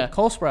Yeah, Dylan.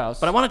 Cole Sprouse.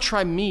 But I want to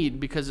try mead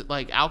because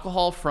like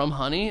alcohol from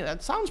honey.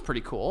 That sounds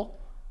pretty cool.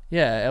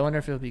 Yeah, I wonder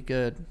if it'll be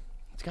good.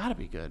 It's got to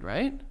be good,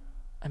 right?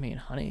 I mean,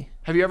 honey.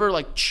 Have you ever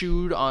like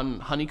chewed on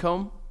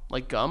honeycomb,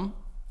 like gum?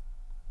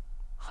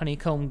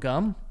 Honeycomb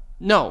gum?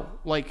 No,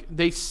 like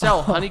they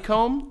sell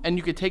honeycomb, and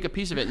you could take a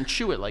piece of it and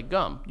chew it like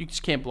gum. You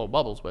just can't blow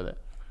bubbles with it.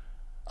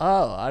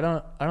 Oh, I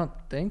don't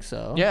think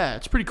so. Yeah,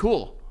 it's pretty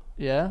cool.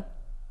 Yeah?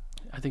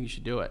 I think you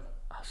should do it.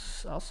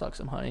 I'll suck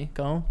some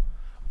honeycomb.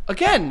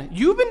 Again,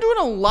 you've been doing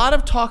a lot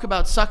of talk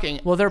about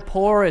sucking. Well, they're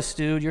porous,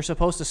 dude. You're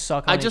supposed to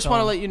suck honeycomb. I just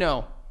want to let you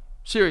know,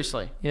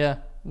 seriously, Yeah.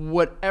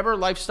 whatever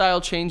lifestyle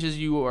changes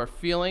you are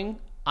feeling,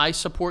 I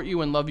support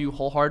you and love you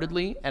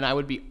wholeheartedly, and I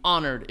would be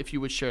honored if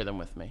you would share them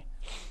with me.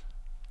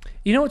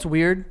 You know what's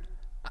weird?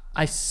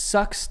 I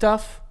suck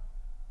stuff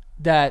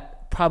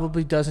that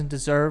probably doesn't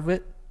deserve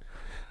it,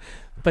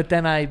 but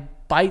then I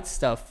bite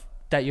stuff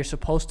that you're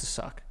supposed to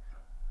suck.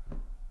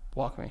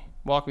 Walk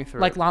me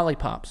through Like it.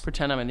 lollipops,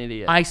 Pretend I'm an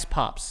idiot. ice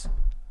pops,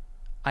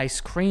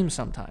 ice cream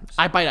sometimes.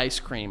 I bite ice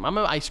cream. I'm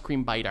an ice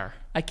cream biter.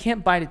 I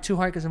can't bite it too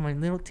hard because of my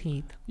little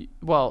teeth.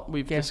 Well,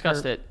 we've Get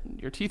discussed hurt. it.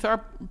 Your teeth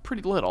are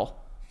pretty little.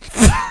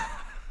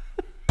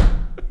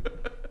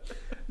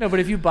 No, but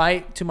if you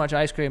bite too much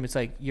ice cream, it's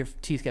like your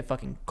teeth get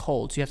fucking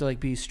cold. So you have to like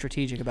be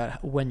strategic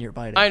about when you're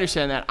biting. I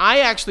understand that.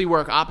 I actually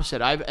work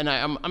opposite. I'm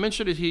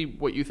interested to see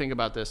what you think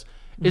about this.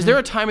 Is there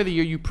a time of the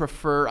year you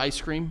prefer ice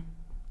cream?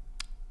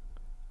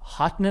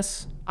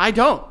 Hotness? I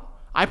don't.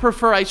 I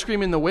prefer ice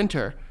cream in the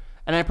winter,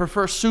 and I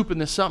prefer soup in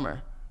the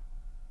summer.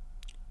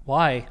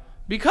 Why?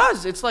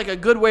 Because it's like a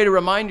good way to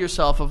remind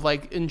yourself of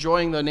like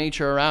enjoying the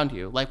nature around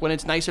you. Like when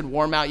it's nice and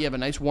warm out, you have a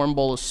nice warm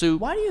bowl of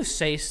soup. Why do you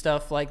say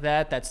stuff like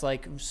that that's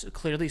like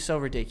clearly so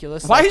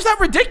ridiculous? Why Like, is that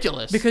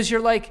ridiculous? because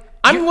you're like,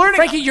 I'm learning-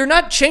 Frankie, you're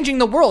not changing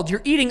the world.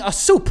 You're eating a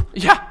soup.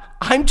 yeah,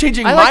 I'm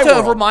changing I my like to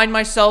world. remind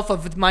myself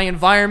of my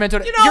environment. You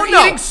You're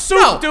no, eating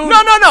soup, dude.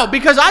 No,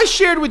 because I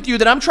shared with you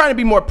that I'm trying to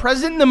be more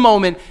present in the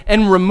moment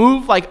and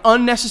remove like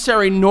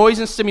unnecessary noise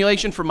and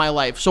stimulation from my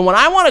life. So when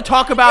I want to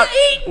talk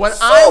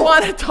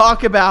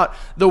about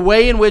the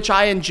way in which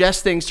I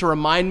ingest things to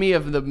remind me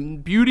of the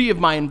beauty of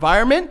my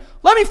environment,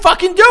 let me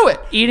fucking do it.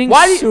 Eating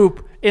Why do you-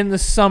 soup in the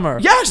summer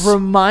Yes.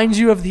 reminds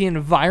you of the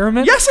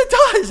environment? Yes, it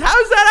does. How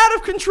is that out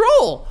of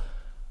control?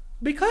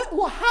 Because,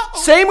 well, how?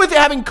 Same with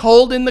having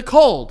cold in the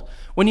cold.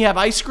 When you have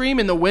ice cream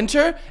in the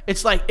winter,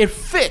 it's like it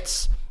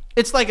fits.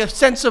 It's like a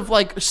sense of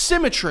like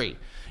symmetry.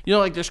 You know,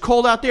 like there's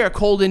cold out there,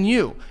 cold in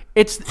you.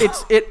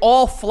 It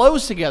all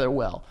flows together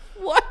well.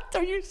 What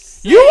are you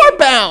saying? You are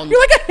bound.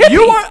 You're like a hippie.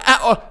 You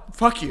are.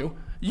 Fuck you.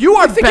 You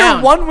are I think bound.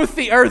 you're one with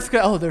the earth.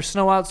 Oh, there's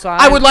snow outside.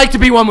 I would like to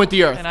be one with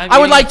the earth. And I'm I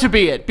would eating- like to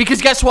be it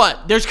because guess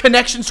what? There's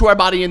connections to our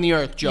body in the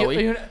earth,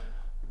 Joey.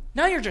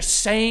 Now you're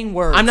just saying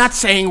words. I'm not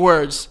saying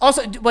words.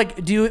 Also,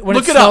 like, do you when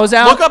Look it it up. snows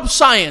out? Look up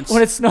science.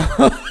 When it snows.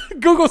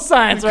 Google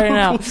science right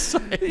now. Google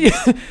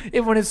science.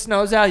 When it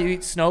snows out, you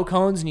eat snow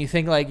cones, and you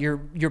think like you're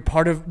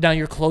part of. Now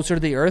you're closer to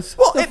the earth.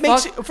 Well, The it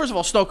makes fuck? it, first of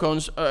all, snow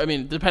cones. I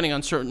mean, depending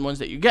on certain ones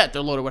that you get,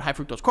 they're loaded with high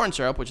fructose corn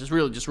syrup, which is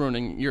really just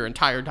ruining your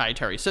entire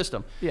dietary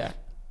system. Yeah.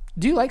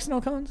 Do you like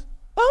snow cones?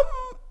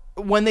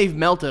 When they've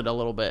melted a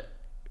little bit,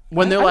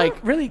 when they're I like,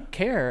 don't really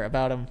care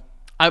about them.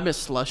 I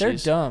miss slushies.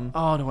 They're dumb.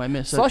 Oh no, I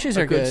miss Slushies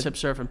a are good. Sip,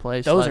 surf, and play.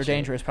 Those are slushie.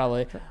 dangerous,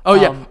 probably. Oh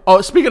yeah. Oh,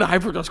 speaking of high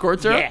fructose corn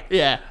syrup,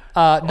 Yeah.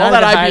 all not that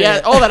to hide IBS,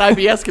 it. all that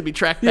IBS could be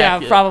tracked Yeah,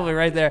 back. probably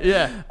right there.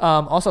 Yeah.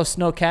 Also,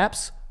 snow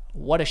caps.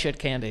 What a shit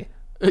candy.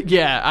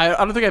 Yeah,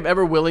 I don't think I've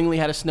ever willingly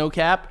had a snow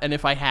cap, and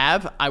if I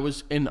have, I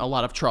was in a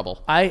lot of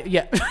trouble.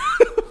 Yeah.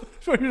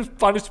 For his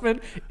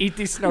punishment, eat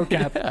these snow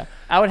caps. Yeah.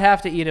 I would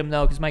have to eat them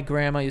though, because my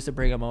grandma used to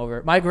bring them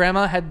over. My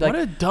grandma had like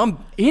What a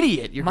dumb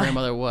idiot your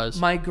grandmother was.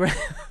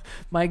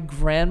 my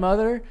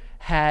grandmother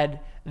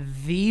had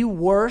the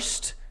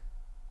worst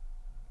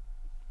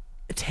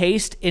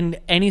taste in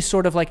any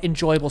sort of like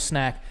enjoyable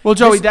snack. Well,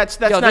 Joey, that's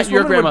not this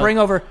your woman grandmother. would bring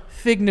over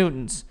Fig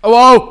Newtons.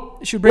 Whoa!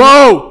 Should bring-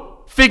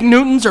 Whoa! Fig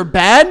Newtons are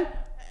bad?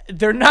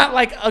 They're not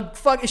like a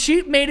fuck.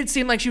 She made it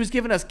seem like she was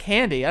giving us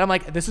candy, and I'm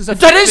like, this is a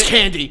That is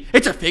candy.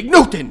 It's a Fig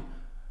Newton.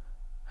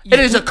 It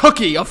is a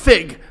cookie, a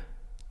fig.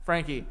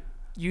 Frankie,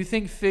 you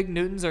think Fig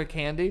Newtons are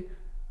candy?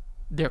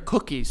 They're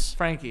cookies.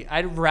 Frankie,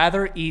 I'd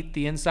rather eat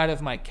the inside of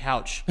my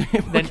couch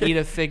than eat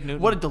a Fig Newton.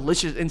 What a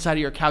delicious inside of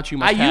your couch you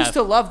I must have. used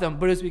to love them,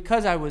 but it was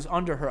because I was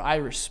under her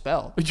Irish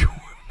spell.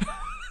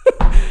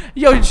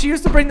 Yo, she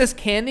used to bring this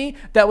candy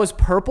that was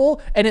purple,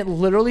 and it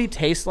literally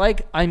tastes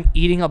like I'm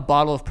eating a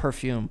bottle of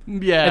perfume.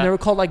 Yeah. And they were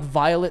called like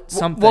violet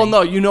something. Well,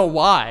 no, you know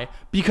why?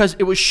 Because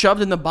it was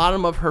shoved in the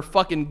bottom of her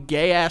fucking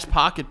gay ass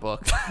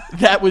pocketbook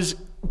that was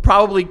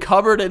probably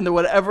covered in the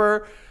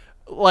whatever,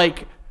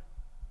 like,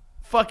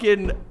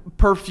 fucking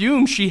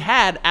perfume she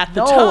had at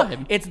the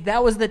time.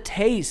 That was the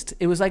taste.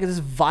 It was like this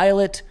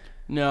violet,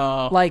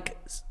 No. like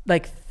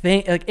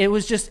thing. Like it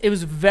was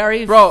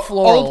very Bro,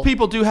 floral. old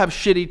people do have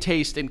shitty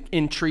taste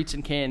in treats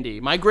and candy.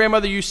 My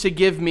grandmother used to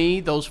give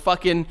me those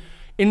fucking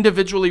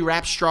individually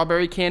wrapped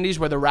strawberry candies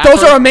where the wrapper...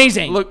 Those are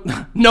amazing. Look,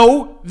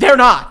 no, they're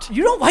not.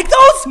 You don't like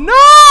those? No!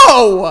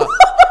 Oh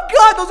my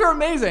god, those are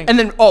amazing. And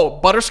then,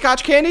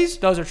 butterscotch candies?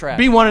 Those are trash.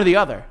 Be one or the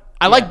other.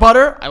 I like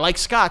butter. I like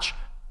scotch.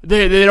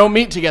 They don't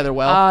meet together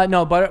well.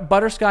 No,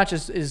 butterscotch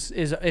is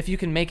if you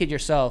can make it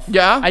yourself.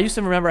 Yeah? I used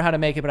to remember how to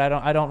make it, but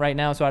I don't right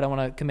now, so I don't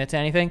want to commit to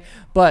anything.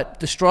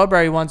 But the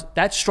strawberry ones,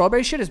 that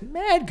strawberry shit is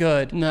mad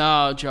good.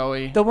 No,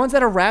 Joey. The ones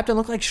that are wrapped and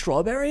look like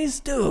strawberries,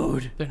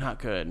 dude. They're not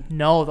good.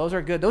 No, those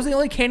are good. Those are the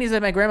only candies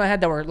that my grandma had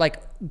that were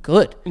like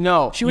good.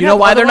 No. She would You know have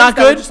why other they're not ones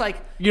that were good? just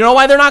like- You know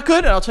why they're not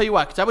good? And I'll tell you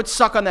why. Because I would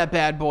suck on that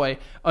bad boy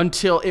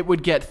until it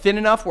would get thin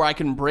enough where I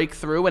can break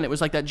through and it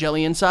was like that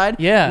jelly inside.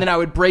 Yeah. And then I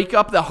would break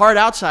up the hard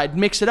outside,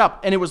 mix it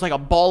up, and it was like a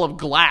ball of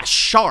glass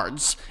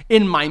shards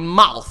in my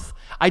mouth.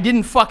 I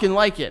didn't fucking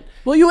like it.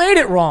 Well, you ate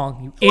it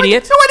wrong, you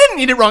idiot. No, I didn't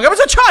eat it wrong. I was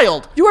a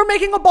child. You were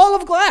making a ball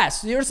of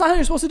glass. That's not how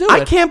you're supposed to do I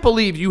it. can't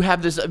believe you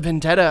have this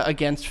vendetta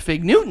against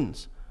Fig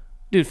Newtons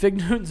Dude, Fig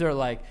Newtons are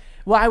like,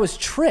 well, I was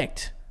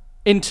tricked.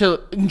 into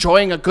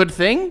enjoying a good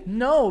thing.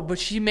 No, but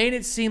she made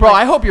it seem Bro,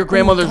 like, I hope your "Ooh,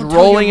 grandmother's don't tell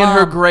your rolling in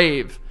her mom.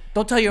 grave.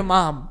 Don't tell your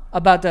mom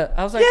about the.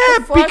 I was like,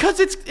 Yeah, what the fuck?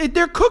 because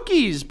they're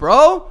cookies,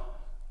 bro.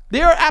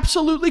 They are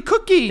absolutely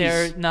cookies.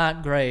 They're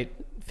not great.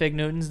 Fig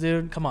Newtons,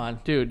 dude. Come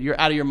on. Dude, you're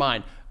out of your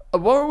mind.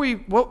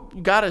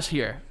 What got us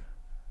here?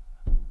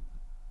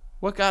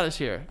 What got us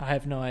here? I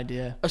have no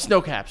idea.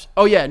 Snow caps.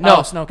 Oh yeah,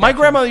 no. Snow My caps,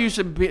 grandmother used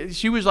to be.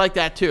 She was like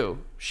that too.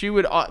 She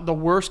would the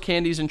worst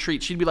candies and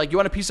treats. She'd be like, "You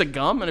want a piece of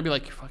gum?" And I'd be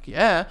like, "Fuck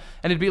yeah!"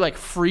 And it'd be like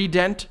free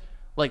dent,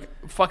 like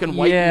fucking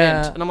white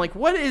Yeah. mint. And I'm like,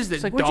 "What is this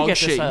It's like, where'd you dog get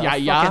shit?" this? At Yeah, a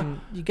yeah.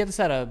 fucking- You get this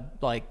at a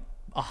like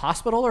a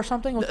hospital or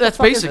something? What the That's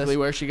fuck is basically this?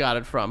 where she got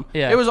it from.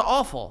 Yeah. It was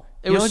awful.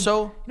 It You know was what-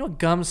 so. You know what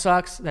gum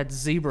sucks? That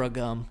zebra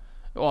gum.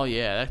 Well,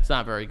 yeah, that's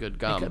not very good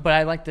gum. But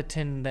I like the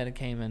tin that it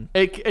came in.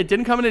 It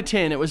didn't come in a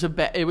tin. It was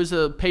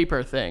a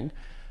paper thing.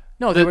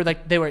 No,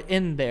 they were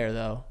in there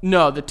though.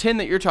 No, the tin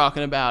that you're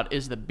talking about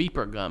is the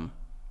beeper gum.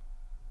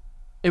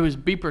 It was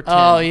beeper tin.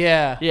 Oh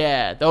yeah.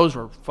 Yeah, those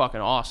were fucking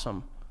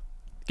awesome.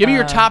 Give me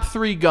your top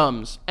 3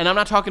 gums, and I'm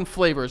not talking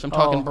flavors. I'm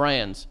talking Oh.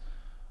 brands.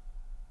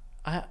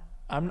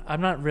 I'm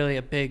not really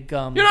a big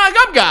gum. You're not a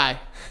gum guy.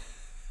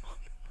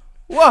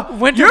 What?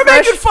 Winter You're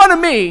Fresh? making fun of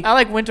me. I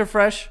like Winter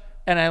Fresh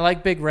and I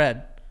like Big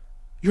Red.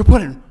 You're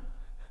putting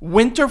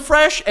Winter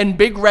Fresh and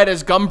Big Red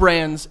as gum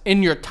brands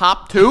in your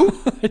top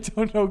 2? I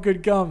don't know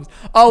good gums.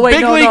 Oh wait,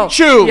 Big no, League no.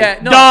 Chew. Yeah,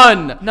 no.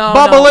 Done. No,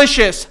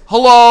 Bubblicious.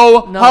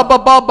 Hello. No. Hubba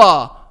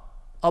Bubba.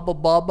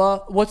 Ubba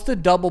Bubba. What's the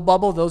double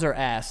bubble? Those are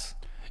ass.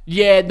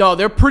 Yeah, no,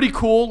 they're pretty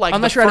cool. Like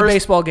Unless the you're at a first-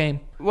 baseball game.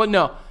 Well,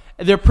 no,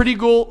 they're pretty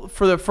cool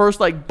for the first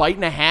like bite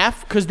and a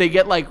half because they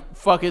get like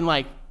fucking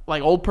like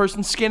old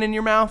person skin in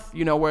your mouth.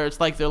 You know where it's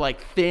like they're like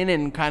thin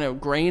and kind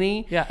of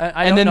grainy. Yeah,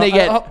 I and don't then know. they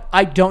get.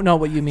 I don't know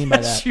what you mean by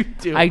Yes, that. you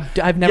do.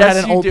 I've never Yes,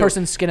 had an you old do.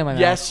 person's skin in my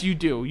mouth. Yes, you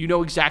do. You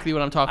know exactly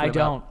what I'm talking I about.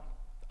 don't.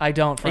 I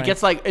don't. Frank. It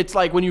gets like it's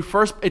like when you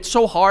first. It's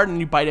so hard and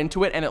you bite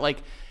into it and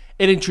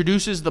it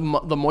introduces the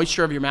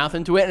moisture of your mouth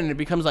into it and it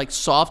becomes like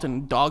soft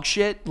and dog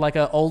shit. like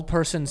an old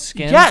person's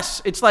skin.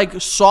 Yes, it's like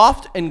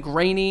soft and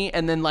grainy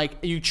and then like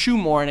you chew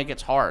more and it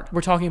gets hard.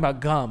 We're talking about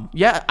gum.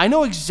 Yeah, I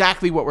know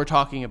exactly what we're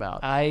talking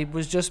about. I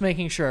was just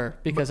making sure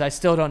because I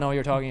still don't know what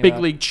you're talking Big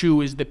about. League Chew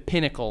is the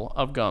pinnacle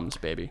of gums,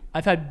 baby.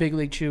 I've had Big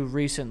League Chew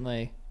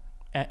recently,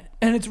 and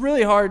it's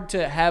really hard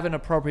to have an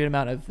appropriate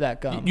amount of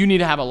that gum. You need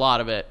to have a lot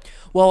of it.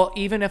 Well,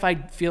 even if I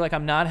feel like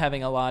I'm not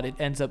having a lot, it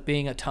ends up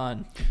being a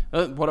ton.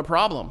 What a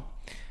problem.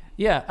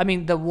 Yeah, I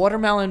mean the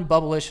watermelon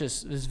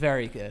Bubblicious is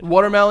very good.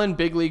 Watermelon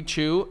Big League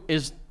Chew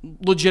is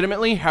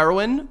legitimately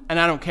heroin, and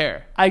I don't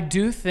care. I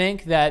do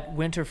think that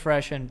Winter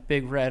Fresh and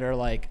Big Red are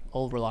like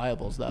old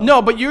reliables though.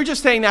 No, but you're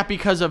just saying that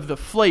because of the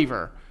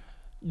flavor.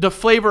 The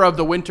flavor of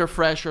the Winter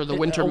Fresh or the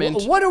Winter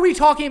Mint. What are we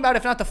talking about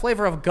if not the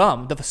flavor of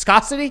gum? The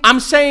viscosity? I'm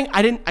saying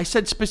I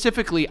said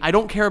specifically I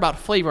don't care about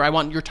flavor. I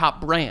want your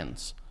top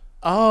brands.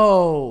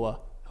 Oh,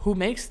 who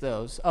makes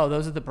those? Oh,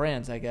 those are the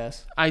brands, I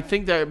guess. I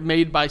think they're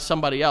made by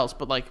somebody else,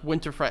 but like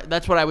Winter Fresh,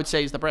 that's what I would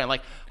say is the brand.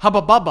 Like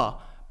Hubba Bubba,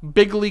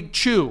 Big League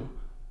Chew,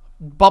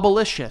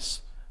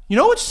 Bubblicious. You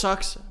know what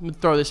sucks? I'm gonna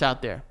throw this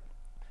out there.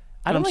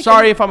 I'm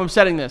sorry if I'm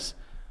upsetting this.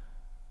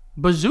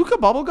 Bazooka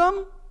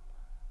bubblegum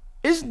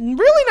is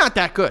really not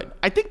that good.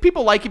 I think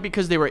people like it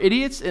because they were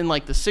idiots in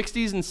like the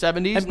 60s and 70s.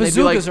 And they'd be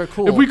bazookas like, are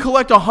cool. If we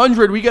collect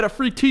 100, we get a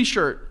free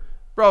T-shirt.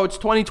 Bro, it's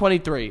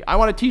 2023. I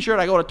want a T-shirt.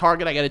 I go to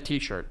Target. I get a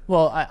T-shirt.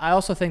 Well, I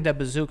also think that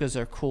bazookas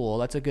are cool.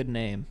 That's a good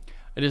name.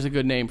 It is a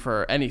good name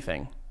for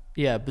anything.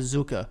 Yeah,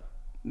 bazooka.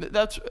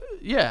 That's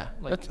yeah.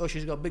 Like, oh,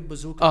 she's got big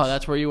bazookas. Oh,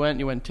 that's where you went.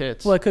 You went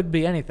tits. Well, it could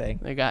be anything.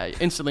 The guy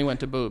instantly went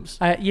to boobs.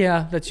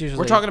 Yeah, that's usually.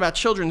 We're talking about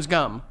children's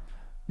gum.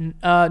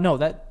 No,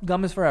 that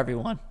gum is for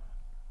everyone.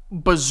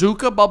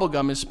 Bazooka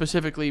bubblegum is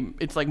specifically,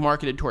 it's like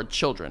marketed toward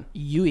children.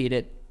 You eat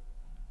it.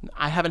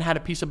 I haven't had a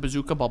piece of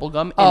bazooka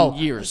bubblegum in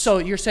years. So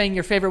you're saying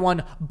your favorite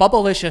one,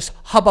 Bubblicious,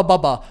 Hubba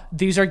Bubba.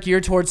 These are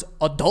geared towards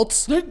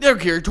adults? They're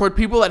geared toward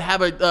people that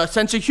have a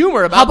sense of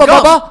humor about Hubba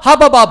gum. Bubba,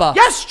 Hubba Bubba.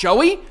 Yes,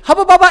 Joey.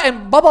 Hubba Bubba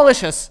and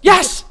Bubblicious.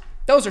 Yes.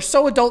 Those are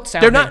so adult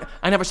sounding. They're not.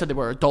 I never said they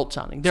were adult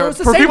sounding. They're it's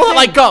the for same people that thing.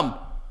 like gum.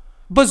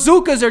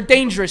 Bazookas are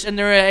dangerous, and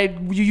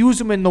you use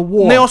them in the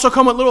war. And they also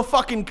come with little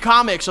fucking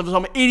comics of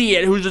some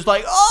idiot who's just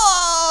like,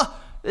 oh,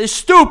 it's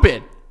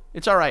stupid.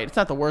 It's all right. It's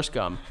not the worst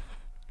gum.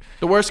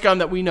 The worst gum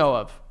that we know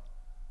of.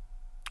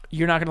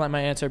 You're not gonna like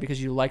my answer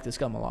because you like this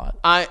gum a lot.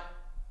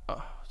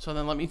 So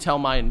then let me tell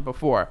mine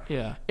before.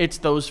 Yeah. It's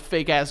those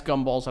fake ass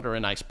gumballs that are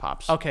in Ice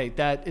Pops. Okay,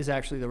 that is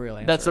actually the real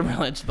answer. That's the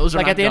real answer. Those are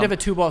like not at the end gum. of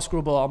a 2-ball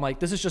screwball, I'm like,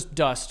 this is just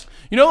dust.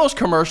 You know those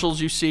commercials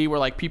you see where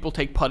like people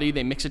take putty,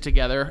 they mix it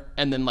together,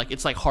 and then like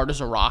it's like hard as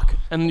a rock,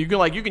 and you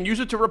can use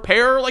it to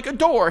repair like a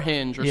door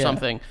hinge or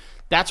something.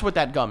 That's what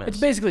that gum is. It's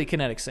basically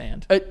kinetic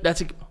sand.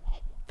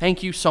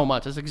 Thank you so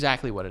much. That's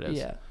exactly what it is.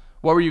 Yeah.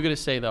 What were you gonna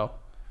say though?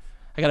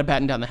 I gotta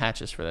batten down the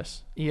hatches for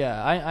this.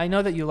 Yeah, I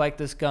know that you like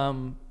this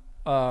gum,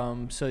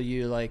 so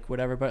you like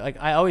whatever, but like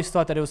I always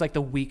thought that it was like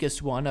the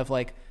weakest one of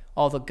like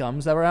all the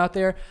gums that were out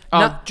there.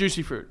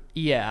 Juicy fruit.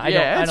 Yeah, I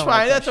That's don't fine.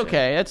 like that That's shit.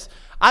 okay.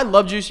 I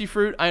love juicy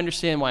fruit. I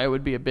understand why it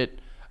would be a bit.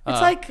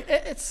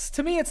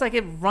 To me, it's like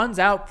it runs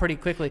out pretty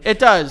quickly. It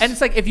does, and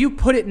it's like if you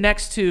put it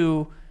next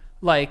to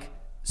like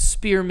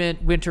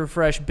Spearmint Winter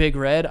Fresh Big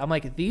Red, I'm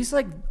like these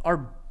like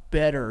are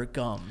better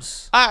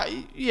gums.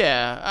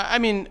 I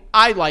mean,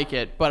 I like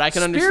it, but I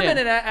can understand.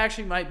 Spearmint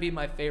actually might be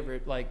my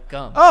favorite like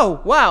gum.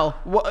 Oh wow!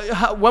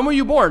 When were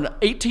you born?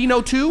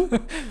 1802.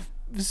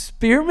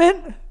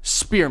 Spearmint.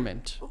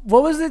 Spearmint.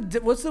 What was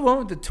it? What's the one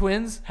with the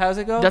twins? How's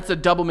it go? That's the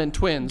Doublemint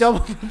twins.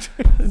 Doublemint.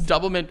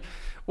 Doublemint.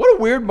 What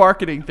a weird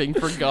marketing thing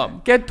for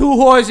gum. Get 2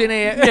 whores in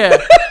here. Yeah.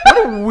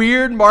 What a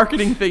weird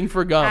marketing thing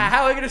for gum.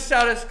 How are we gonna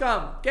sell this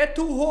gum? Get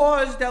 2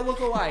 whores that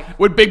look alike.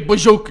 With big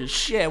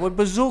bazookas. Yeah, with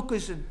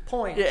bazookas and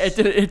points. Yeah,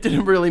 it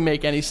didn't really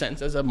make any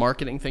sense as a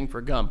marketing thing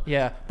for gum.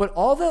 Yeah, but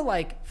all the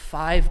like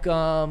 5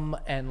 gum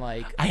and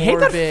like I hate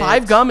that Orbit,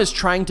 5 gum is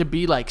trying to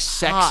be like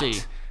sexy.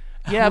 hot.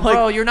 Yeah, I'm like,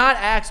 bro, you're not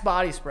Axe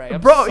body spray.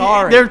 I'm bro,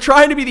 sorry. they're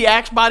trying to be the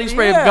Axe body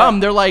spray Yeah. of gum.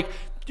 They're like,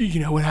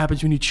 you know what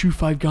happens when you chew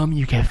 5 gum?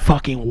 You get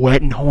fucking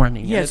wet and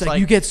horny. Yeah, And it's like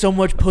you get so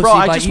much pussy bro,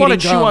 by I just want to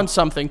eating chew gum. on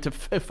something to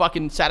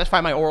fucking satisfy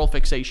my oral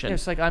fixation.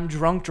 It's like I'm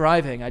drunk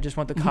driving. I just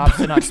want the cops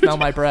to not smell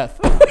my breath.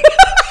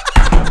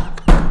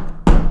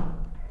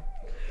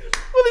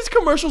 Well, these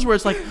commercials where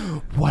it's like,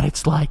 what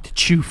it's like to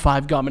chew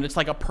 5 gum, and it's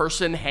like a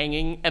person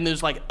hanging, and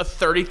there's like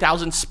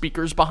 30,000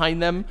 speakers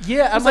behind them.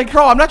 Yeah, I'm like,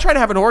 bro, I'm not trying to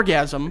have an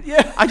orgasm.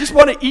 Yeah. I just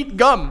want to eat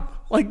gum.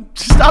 Like,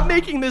 stop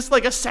making this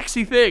like a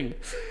sexy thing.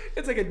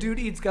 It's like a dude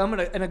eats gum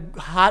and a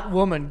hot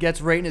woman gets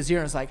right in his ear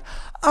and it's like,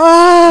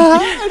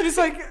 and it's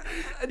like,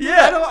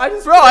 Yeah, I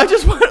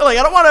just want like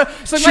I don't want to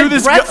like chew my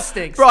this breath gum,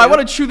 stinks, bro. I dude.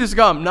 want to chew this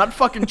gum, not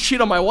fucking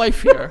cheat on my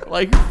wife here.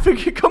 Like,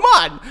 come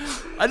on,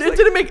 it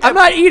didn't make. I'm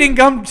not eating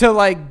gum to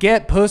like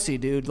get pussy,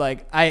 dude.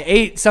 Like I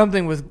ate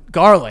something with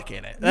garlic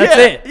in it. That's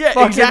yeah, it. Yeah,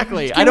 Fucking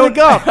exactly. give I me don't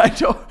the gum. I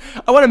don't.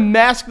 I want to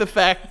mask the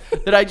fact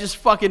that I just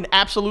fucking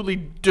absolutely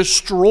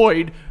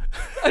destroyed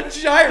A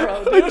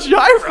gyro, a dude.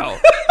 gyro.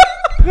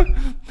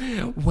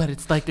 What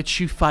it's like to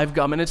chew 5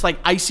 gum, and it's like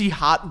icy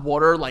hot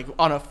water like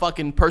on a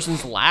fucking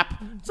person's lap.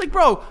 It's like,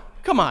 bro,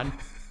 come on,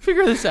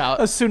 figure this out.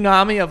 A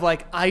tsunami of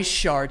like ice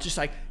shards, just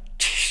like.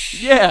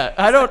 Yeah,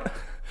 I don't.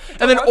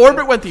 And then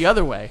Orbit went the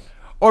other way.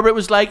 Orbit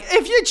was like,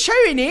 if you're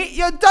chewing it,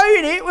 you're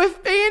doing it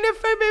with being a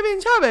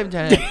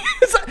feminine.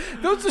 It's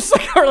like, those just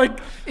like are like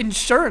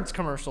insurance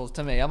commercials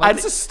to me. I'm like,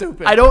 this is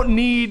stupid. I don't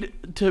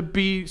need to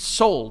be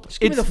sold.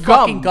 give me It's the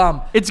fucking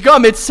gum. It's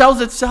gum. It sells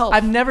itself.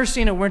 I've never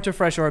seen a Winter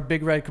Fresh or a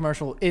Big Red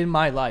commercial in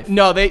my life.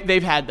 No,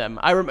 they've had them.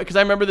 Because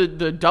I remember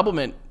the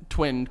Doublemint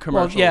twin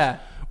commercials. yeah.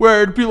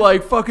 Where it'd be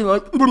like fucking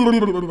like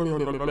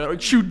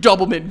chew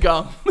Doublemint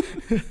gum.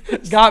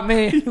 Got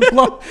me.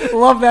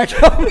 love that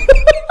gum.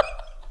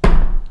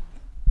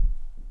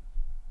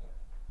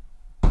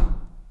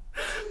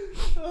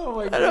 Oh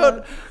my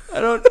god. I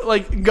don't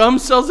like gum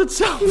sells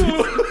itself.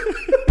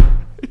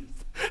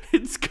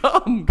 It's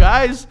gum,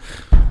 guys.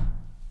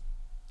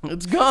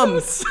 It's gum.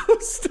 That's so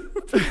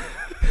stupid.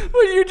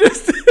 What you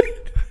just did.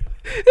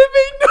 It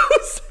made no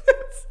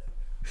sense.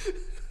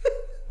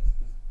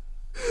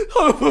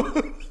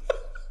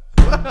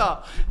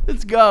 Wow.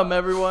 It's gum,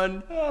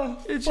 everyone.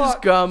 It's just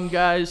fuck. gum,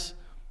 guys.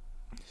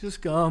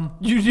 Just gum.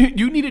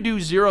 You need to do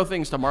 0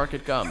 things to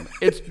market gum.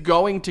 It's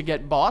going to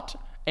get bought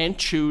and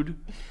chewed.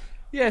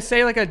 Yeah,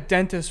 say like a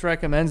dentist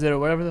recommends it or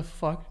whatever the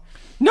fuck.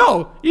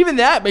 No, even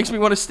that makes me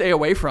want to stay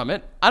away from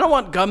it. I don't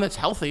want gum that's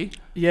healthy.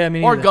 Yeah, I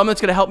mean, Or gum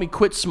that's going to help me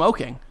quit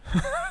smoking.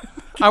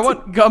 I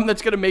want gum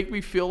that's going to make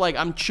me feel like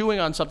I'm chewing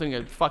on something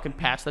to fucking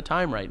pass the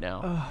time right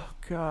now. Oh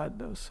god,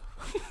 those.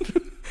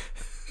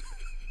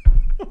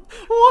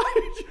 Why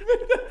did you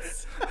make that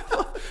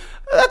sound?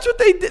 That's what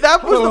they did.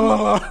 That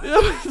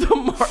was the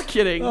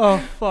marketing Oh,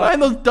 fuck.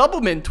 behind those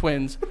Doublemint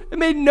twins. It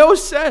made no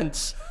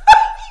sense.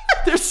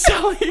 They're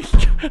selling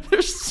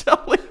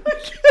Stop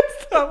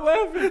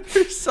laughing.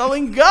 they're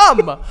selling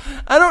gum.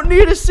 I don't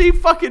need to see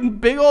fucking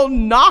big old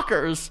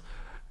knockers.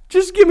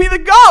 Just give me the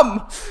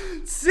gum.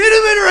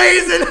 Cinnamon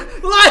raisin,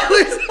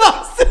 lively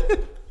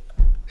Austin,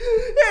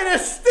 and a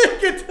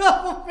stick of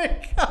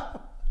Doublemint gum.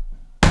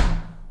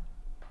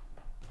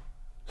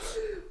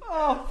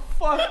 Oh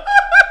fuck!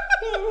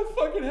 I have a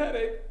fucking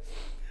headache.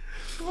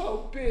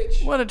 Oh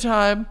bitch! What a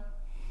time.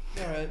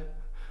 All right,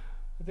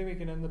 I think we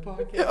can end the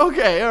podcast.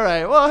 Okay, all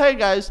right. Well, hey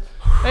guys,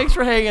 thanks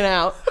for hanging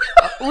out.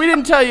 We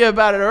didn't tell you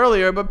about it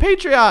earlier, but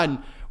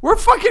Patreon. We're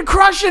fucking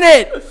crushing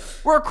it.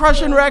 We're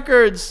crushing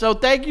records. So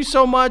thank you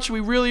so much. We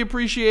really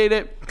appreciate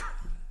it.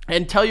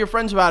 And tell your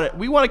friends about it.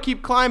 We want to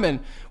keep climbing.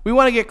 We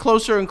want to get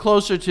closer and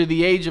closer to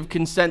the age of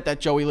consent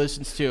that Joey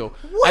listens to.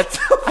 What?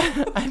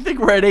 I think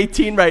we're at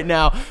 18 right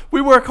now.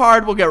 We work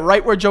hard. We'll get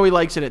right where Joey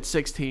likes it at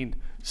 16.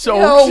 So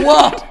Yo,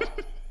 what?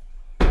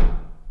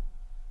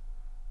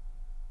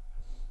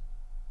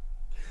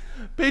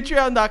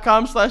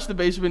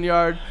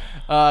 Patreon.com/thebasementyard.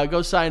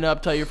 Go sign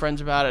up. Tell your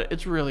friends about it.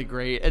 It's really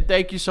great. And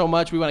thank you so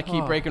much. We want to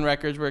keep breaking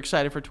records. We're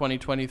excited for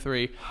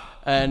 2023.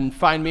 And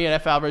find me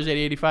at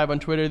FAlvarez8085 on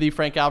Twitter, the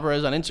Frank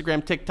Alvarez on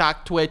Instagram,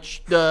 TikTok,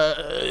 Twitch,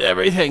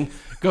 everything.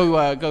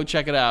 Go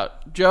check it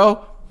out.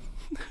 Joe?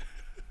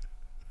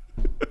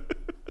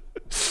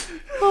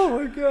 Oh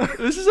my god.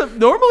 This is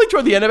normally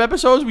toward the end of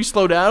episodes we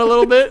slow down a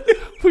little bit.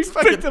 We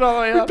Picked it all the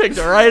way up. We picked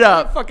it right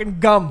up. Fucking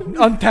gum,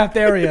 untapped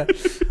area.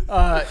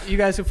 You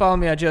guys can follow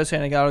me at Joe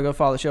Santagato. Go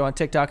follow the show on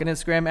TikTok and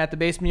Instagram at The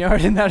Basement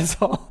Yard, and that is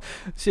all.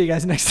 See you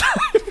guys next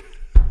time.